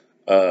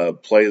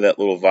play that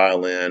little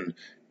violin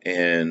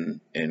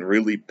and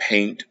really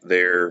paint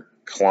their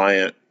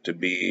client to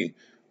be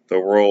the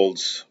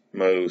world's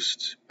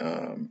most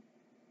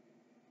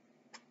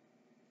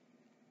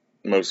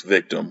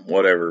victim,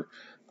 whatever,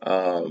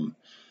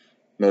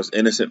 most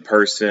innocent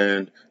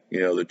person,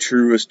 the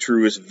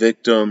truest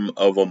victim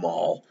of them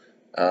all.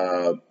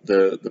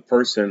 The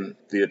person,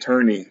 the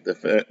attorney,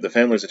 the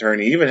family's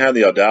attorney, even had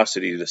the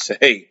audacity to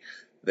say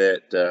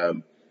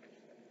that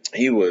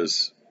he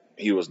was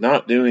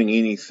not doing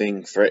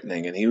anything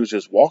threatening, and he was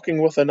just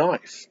walking with a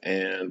knife,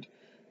 and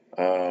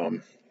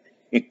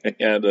he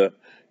had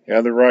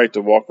the right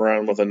to walk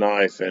around with a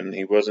knife, and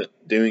he wasn't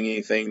doing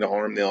anything to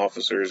harm the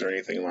officers or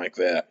anything like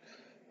that.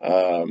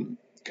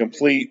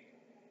 Complete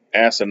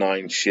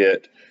asinine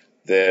shit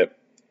that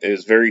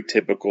is very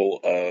typical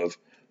of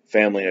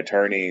family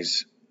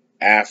attorneys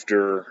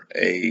after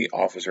a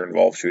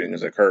officer-involved shooting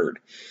has occurred.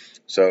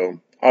 So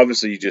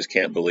obviously you just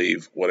can't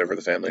believe whatever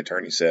the family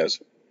attorney says.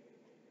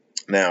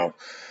 Now,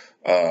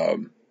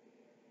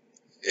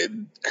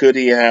 could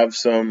he have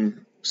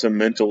some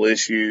mental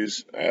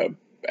issues?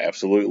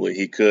 Absolutely,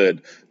 he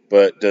could.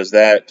 But does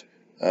that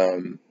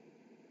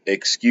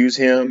excuse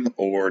him,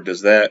 or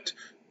does that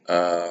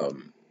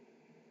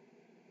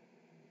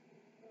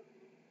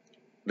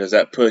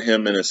put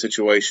him in a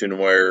situation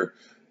where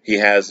he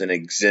has an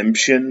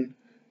exemption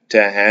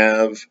to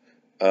have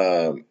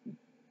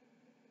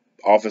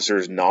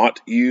officers not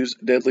use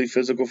deadly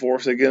physical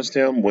force against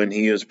him when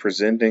he is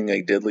presenting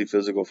a deadly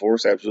physical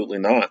force? Absolutely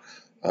not.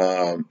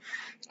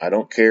 I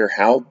don't care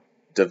how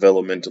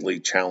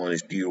developmentally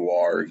challenged you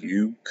are.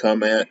 You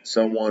come at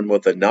someone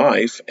with a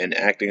knife and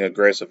acting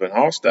aggressive and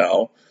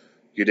hostile,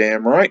 you're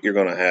damn right you're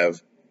going to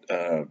have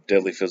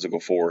deadly physical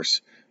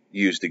force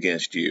used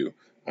against you.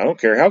 I don't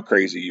care how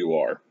crazy you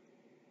are.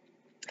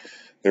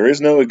 There is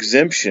no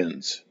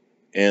exemptions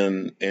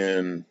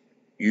in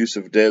use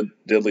of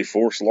deadly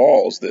force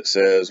laws that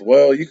says,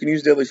 well, you can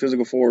use deadly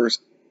physical force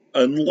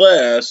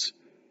unless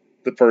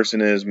the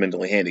person is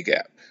mentally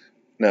handicapped.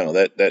 No,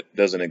 that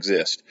doesn't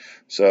exist.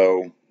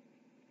 So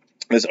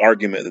this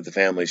argument that the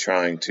family is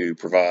trying to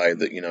provide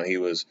that he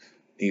was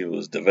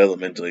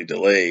developmentally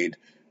delayed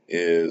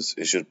is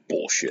just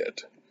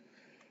bullshit.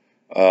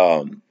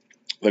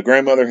 The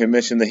grandmother had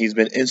mentioned that he's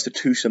been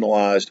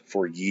institutionalized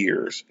for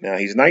years. Now,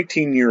 he's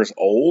 19 years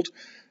old,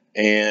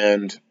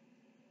 and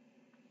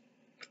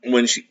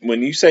when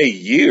you say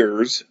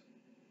years,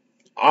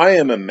 I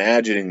am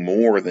imagining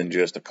more than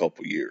just a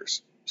couple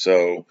years.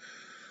 So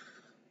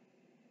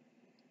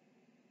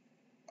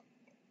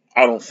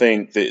I don't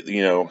think that,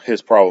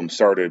 his problem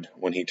started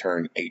when he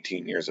turned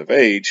 18 years of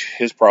age.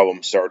 His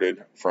problem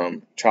started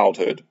from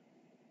childhood,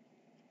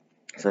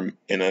 from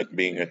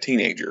being a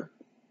teenager.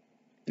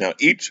 Now,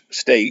 each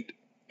state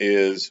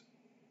is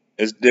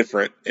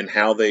different in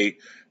how they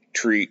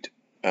treat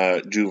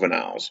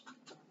juveniles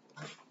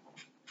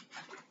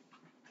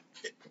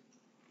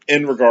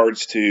in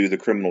regards to the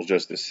criminal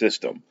justice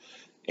system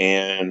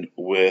and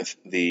with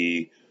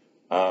the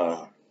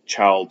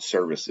child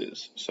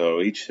services. So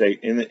each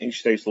state's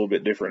a little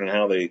bit different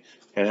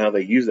in how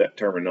they use that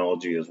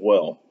terminology as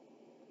well.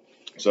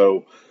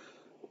 So,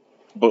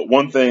 but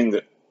one thing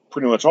that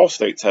pretty much all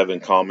states have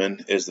in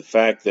common is the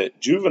fact that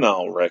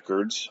juvenile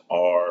records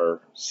are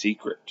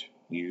secret.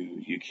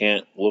 You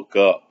can't look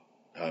up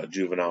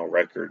juvenile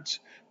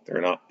records.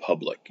 They're not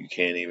public. You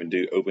can't even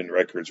do open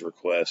records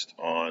request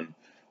on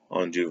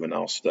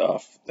juvenile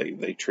stuff.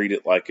 They treat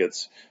it like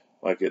it's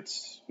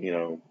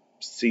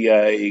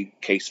CIA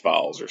case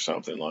files or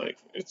something. Like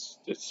it's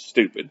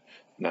stupid,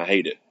 and I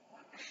hate it.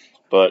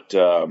 But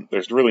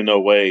there's really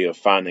no way of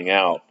finding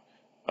out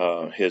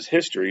his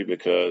history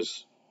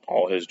because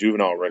all his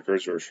juvenile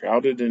records are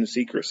shrouded in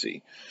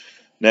secrecy.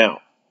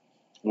 Now,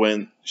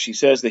 when she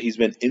says that he's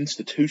been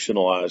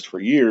institutionalized for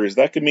years,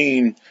 that could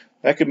mean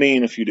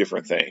a few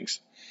different things.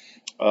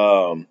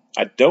 I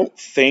don't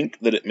think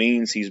that it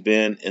means he's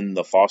been in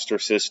the foster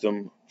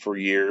system for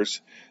years,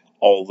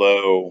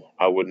 although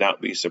I would not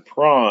be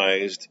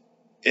surprised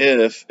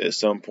if at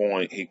some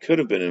point he could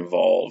have been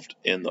involved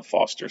in the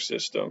foster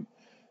system,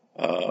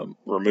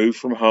 removed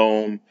from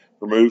home,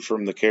 removed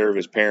from the care of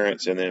his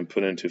parents, and then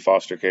put into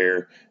foster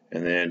care,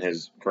 and then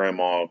his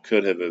grandma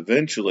could have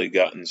eventually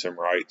gotten some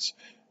rights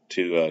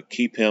to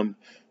keep him,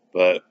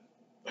 but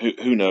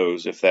who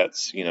knows if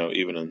that's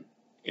even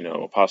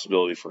a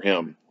possibility for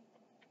him.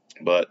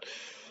 But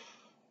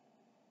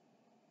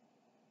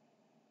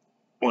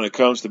when it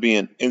comes to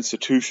being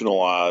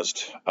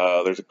institutionalized,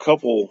 there's a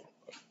couple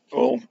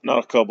well,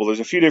 not a couple. There's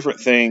a few different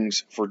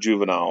things for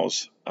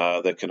juveniles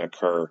that can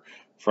occur.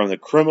 From the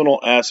criminal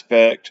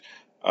aspect,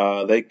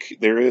 there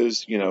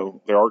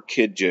are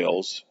kid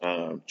jails,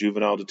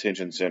 juvenile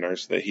detention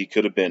centers that he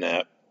could have been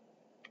at,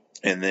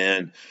 and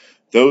then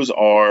those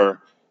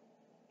are,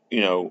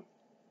 you know,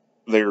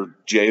 they're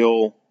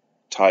jail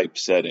type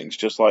settings.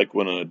 Just like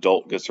when an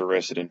adult gets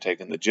arrested and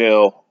taken to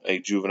jail, a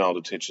juvenile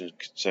detention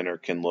center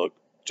can look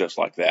just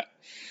like that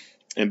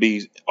and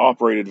be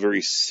operated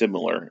very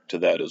similar to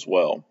that as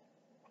well.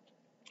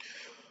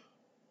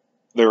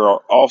 There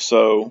are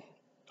also,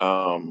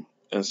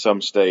 in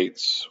some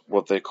states,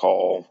 what they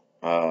call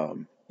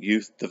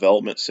youth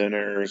development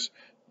centers,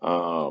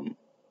 and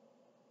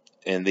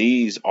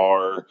these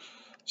are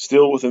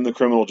still within the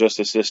criminal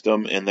justice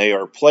system, and they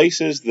are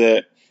places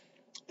that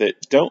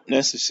don't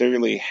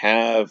necessarily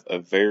have a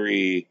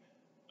very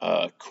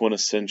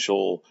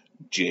quintessential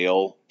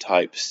jail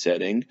type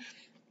setting.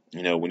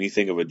 You know, when you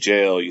think of a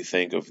jail, you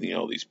think of,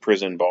 these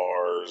prison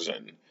bars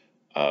and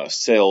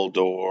cell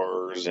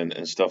doors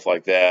and stuff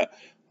like that.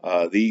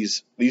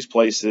 These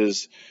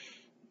places,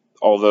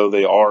 although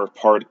they are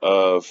part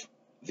of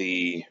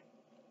the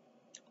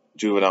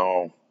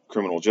juvenile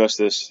criminal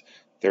justice,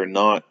 they're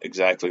not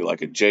exactly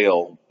like a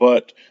jail,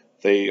 but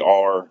they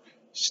are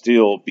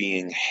still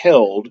being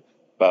held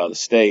by the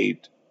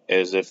state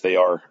as if they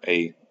are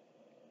a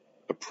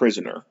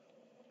prisoner.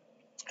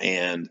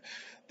 And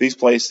these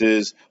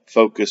places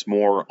focus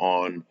more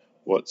on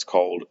what's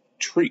called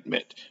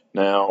treatment.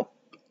 Now,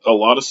 a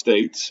lot of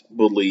states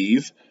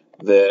believe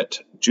that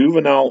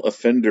juvenile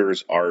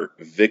offenders are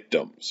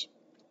victims.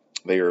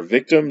 They are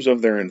victims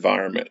of their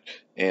environment,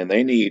 and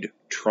they need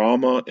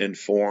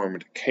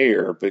trauma-informed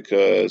care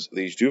because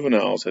these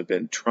juveniles have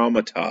been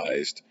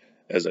traumatized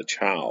as a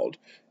child,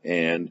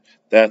 and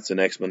that's an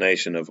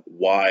explanation of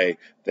why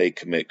they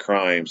commit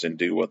crimes and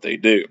do what they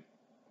do.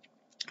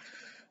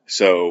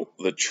 So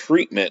the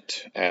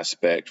treatment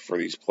aspect for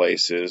these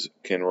places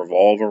can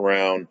revolve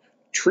around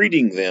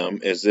treating them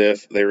as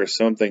if there is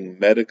something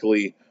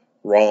medically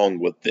wrong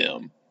with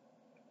them.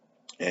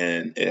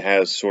 And it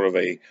has sort of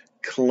a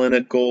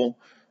clinical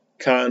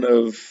kind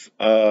of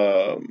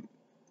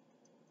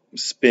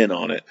spin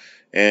on it.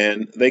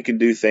 And they can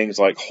do things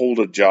like hold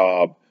a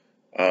job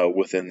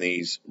within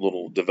these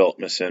little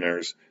development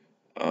centers,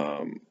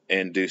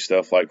 and do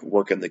stuff like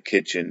work in the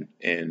kitchen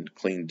and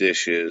clean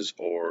dishes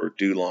or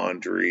do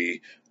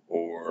laundry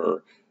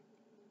or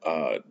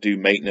do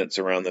maintenance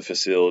around the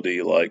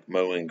facility like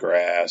mowing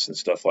grass and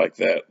stuff like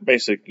that.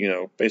 Basic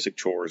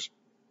chores.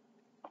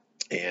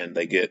 And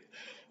they get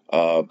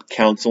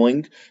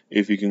counseling,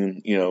 if you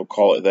can,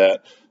 call it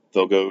that.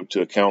 They'll go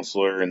to a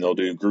counselor and they'll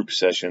do group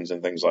sessions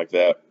and things like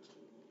that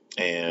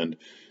and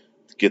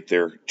get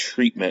their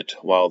treatment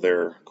while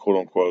they're quote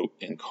unquote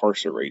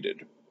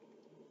incarcerated.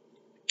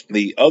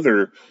 The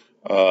other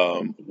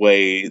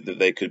way that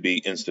they could be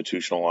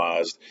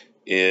institutionalized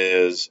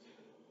is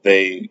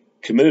they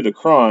committed a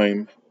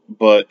crime,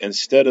 but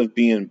instead of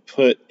being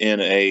put in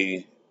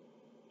a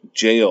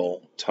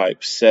jail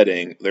type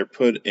setting, they're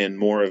put in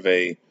more of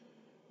a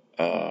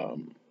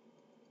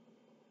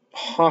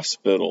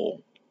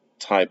hospital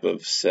type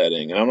of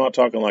setting. And I'm not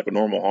talking like a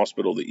normal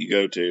hospital that you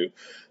go to,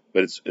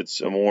 but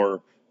it's a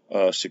more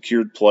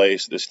secured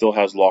place that still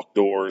has locked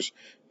doors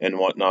and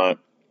whatnot.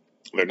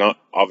 They're not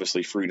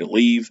obviously free to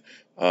leave.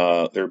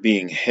 They're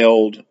being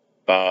held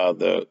by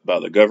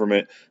the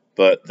government,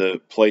 but the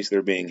place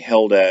they're being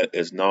held at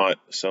is not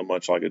so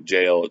much like a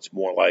jail. It's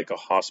more like a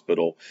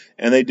hospital,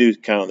 and they do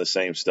kind of the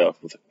same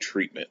stuff with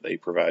treatment. They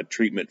provide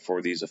treatment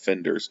for these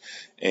offenders,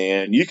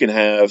 and you can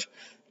have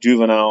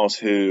juveniles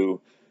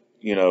who,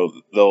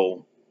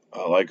 they'll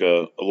like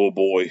a little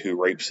boy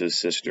who rapes his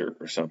sister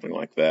or something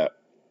like that.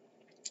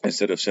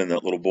 Instead of sending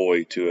that little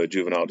boy to a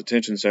juvenile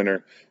detention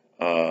center,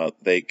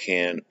 they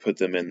can put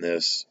them in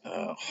this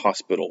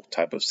hospital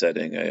type of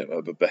setting,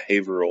 a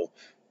behavioral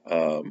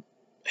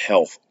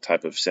health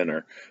type of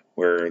center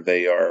where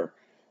they are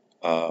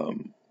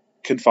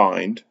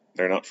confined.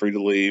 They're not free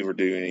to leave or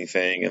do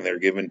anything, and they're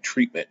given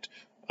treatment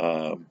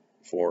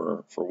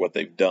for what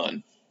they've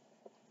done.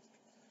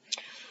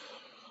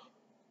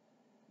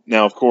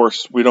 Now, of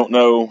course, we don't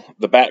know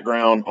the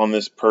background on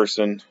this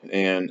person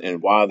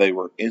and why they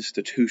were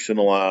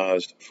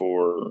institutionalized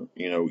for,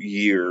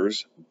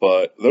 years,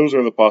 but those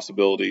are the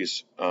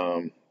possibilities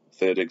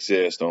that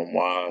exist on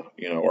why,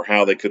 or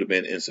how they could have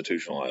been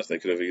institutionalized. They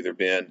could have either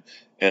been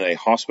in a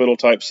hospital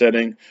type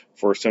setting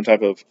for some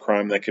type of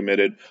crime they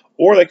committed,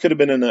 or they could have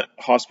been in a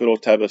hospital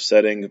type of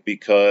setting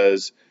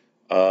because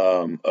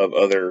of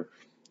other,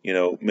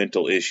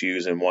 mental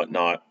issues and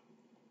whatnot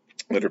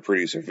that are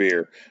pretty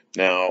severe.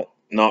 Now,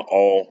 not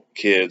all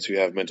kids who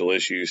have mental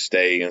issues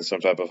stay in some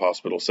type of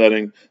hospital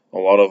setting. A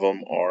lot of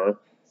them are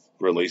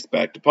released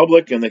back to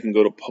public, and they can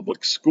go to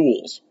public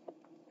schools.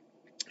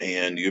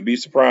 And you'd be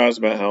surprised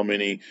about how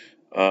many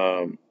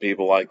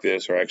people like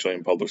this are actually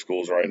in public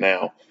schools right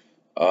now.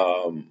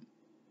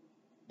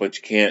 But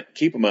you can't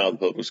keep them out of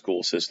the public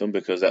school system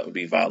because that would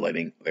be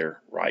violating their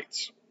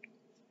rights.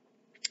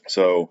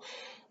 So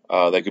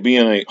They could be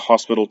in a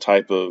hospital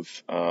type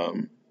of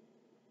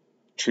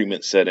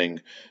treatment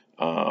setting,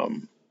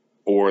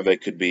 or they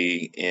could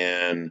be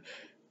in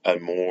a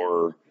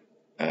more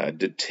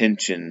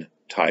detention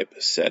type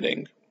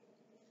setting.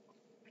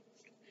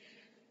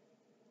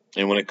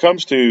 And when it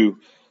comes to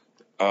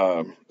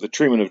the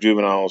treatment of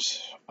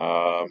juveniles,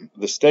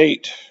 the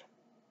states,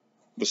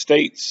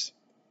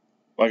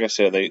 like I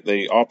said,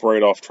 they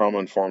operate off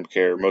trauma-informed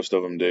care. Most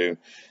of them do,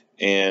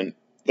 and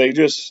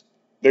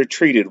they're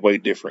treated way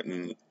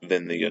different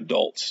than the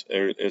adults.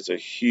 It's a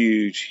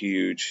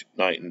huge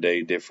night and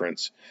day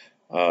difference.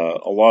 A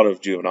lot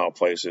of juvenile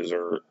places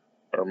are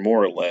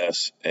more or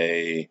less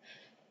a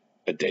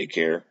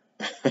daycare.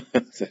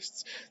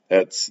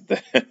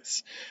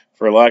 that's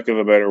for lack of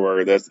a better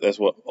word, that's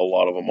what a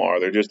lot of them are.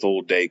 They're just a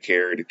little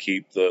daycare to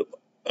keep the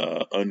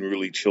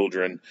unruly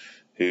children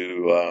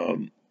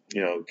who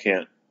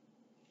can't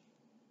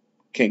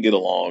get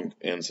along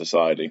in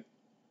society,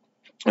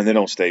 and they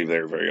don't stay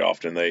there very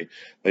often. They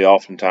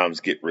oftentimes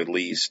get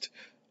released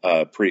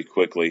pretty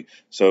quickly.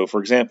 So, for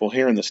example,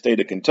 here in the state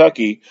of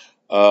Kentucky,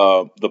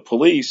 the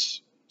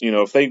police,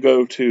 if they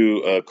go to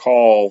a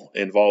call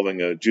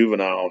involving a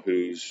juvenile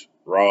who's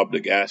robbed a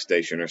gas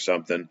station or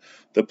something,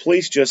 the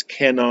police just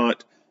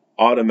cannot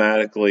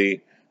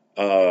automatically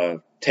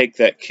take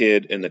that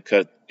kid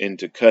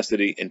into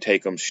custody and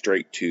take them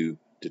straight to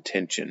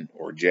detention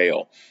or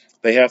jail.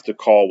 They have to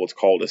call what's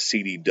called a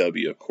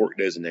CDW, a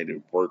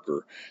court-designated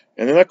worker.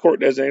 And then that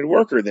court-designated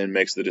worker then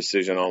makes the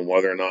decision on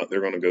whether or not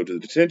they're going to go to the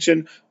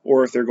detention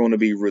or if they're going to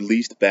be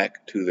released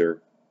back to their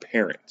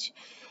parents.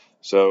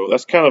 So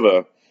that's kind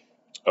of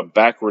a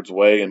backwards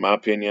way, in my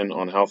opinion,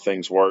 on how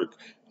things work.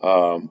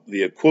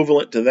 The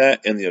equivalent to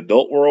that in the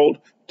adult world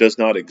does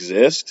not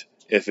exist.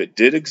 If it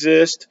did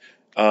exist,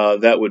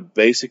 that would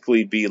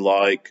basically be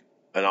like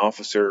an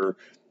officer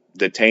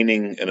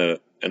detaining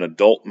an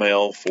adult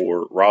male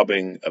for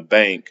robbing a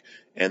bank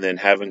and then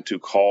having to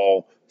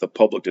call the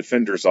public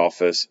defender's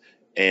office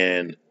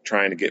and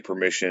trying to get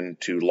permission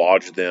to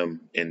lodge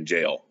them in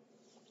jail.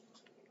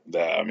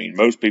 I mean,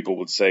 most people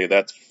would say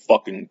that's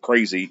fucking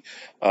crazy.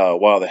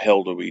 Why the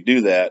hell do we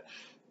do that?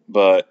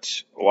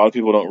 But a lot of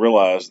people don't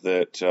realize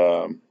that,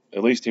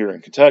 at least here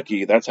in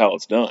Kentucky, that's how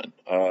it's done.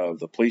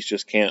 The police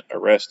just can't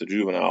arrest a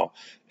juvenile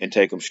and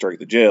take them straight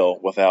to jail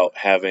without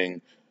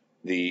having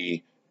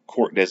the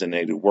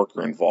court-designated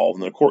worker involved.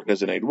 And the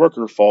court-designated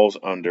worker falls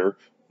under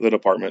the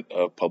Department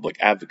of Public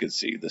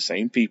Advocacy, the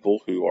same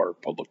people who are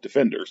public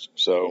defenders.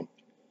 So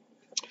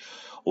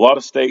a lot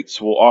of states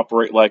will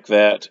operate like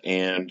that.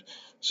 And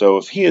so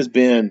if he has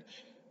been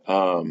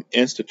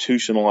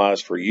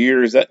institutionalized for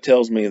years, that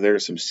tells me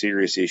there's some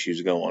serious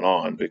issues going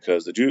on,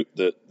 because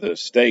the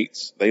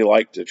states, they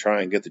like to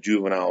try and get the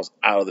juveniles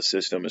out of the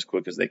system as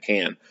quick as they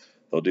can.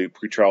 They'll do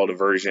pretrial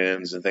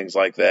diversions and things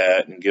like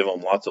that and give them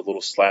lots of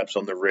little slaps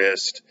on the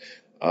wrist,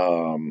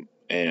 and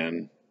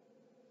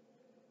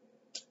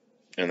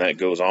that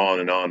goes on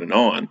and on and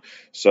on.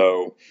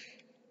 So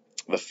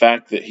the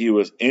fact that he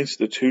was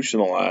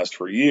institutionalized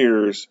for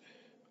years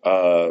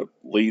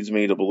leads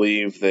me to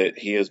believe that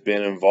he has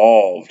been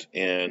involved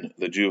in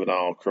the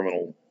juvenile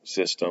criminal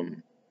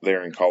system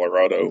there in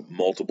Colorado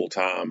multiple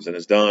times and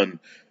has done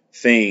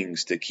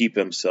things to keep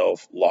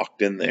himself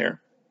locked in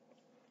there.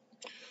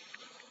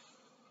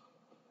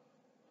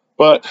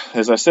 But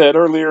as I said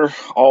earlier,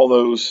 all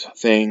those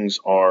things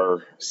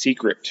are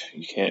secret.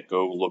 You can't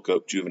go look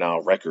up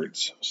juvenile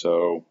records.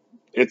 So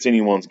it's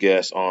anyone's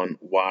guess on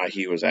why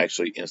he was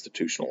actually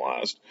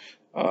institutionalized.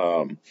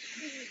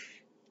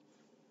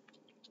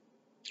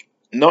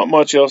 Not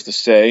much else to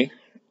say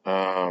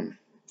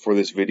for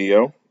this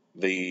video.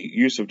 The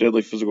use of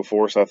deadly physical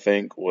force, I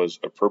think, was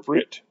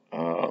appropriate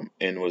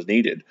and was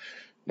needed.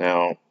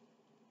 Now,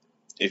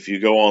 if you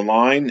go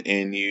online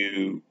and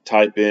you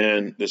type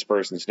in this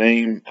person's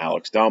name,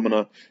 Alex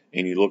Domina,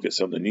 and you look at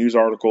some of the news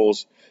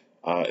articles,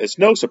 it's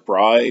no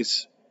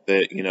surprise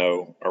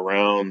that,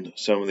 around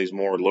some of these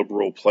more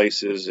liberal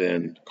places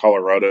in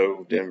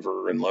Colorado,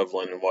 Denver, and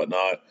Loveland and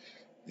whatnot,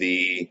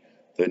 the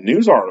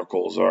news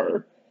articles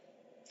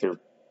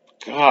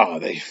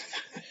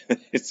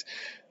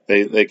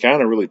they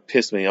kind of really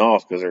piss me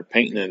off, because they're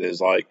painting it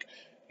as like,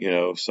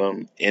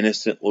 some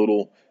innocent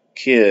little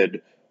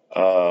kid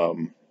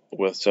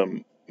with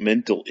some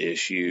mental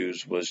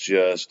issues was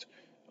just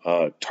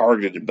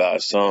targeted by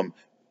some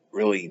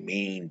really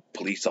mean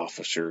police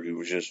officer who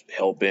was just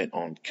hell-bent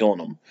on killing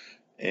them.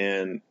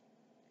 And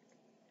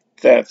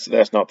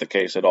that's not the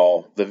case at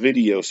all. The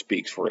video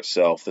speaks for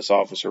itself. This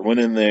officer went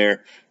in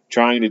there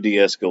trying to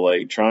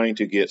de-escalate, trying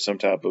to get some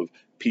type of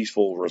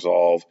peaceful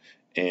resolve,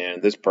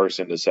 and this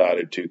person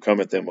decided to come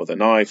at them with a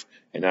knife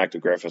and act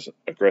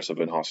aggressive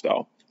and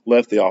hostile.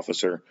 Left the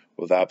officer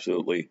with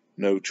absolutely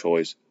no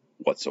choice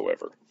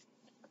whatsoever.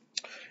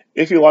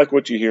 If you like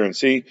what you hear and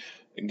see,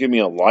 give me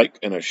a like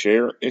and a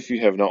share. If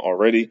you have not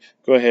already,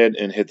 go ahead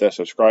and hit that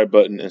subscribe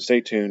button and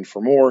stay tuned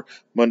for more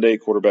Monday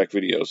quarterback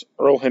videos.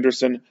 Earl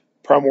Henderson,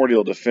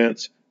 Primordial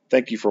Defense.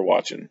 Thank you for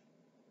watching.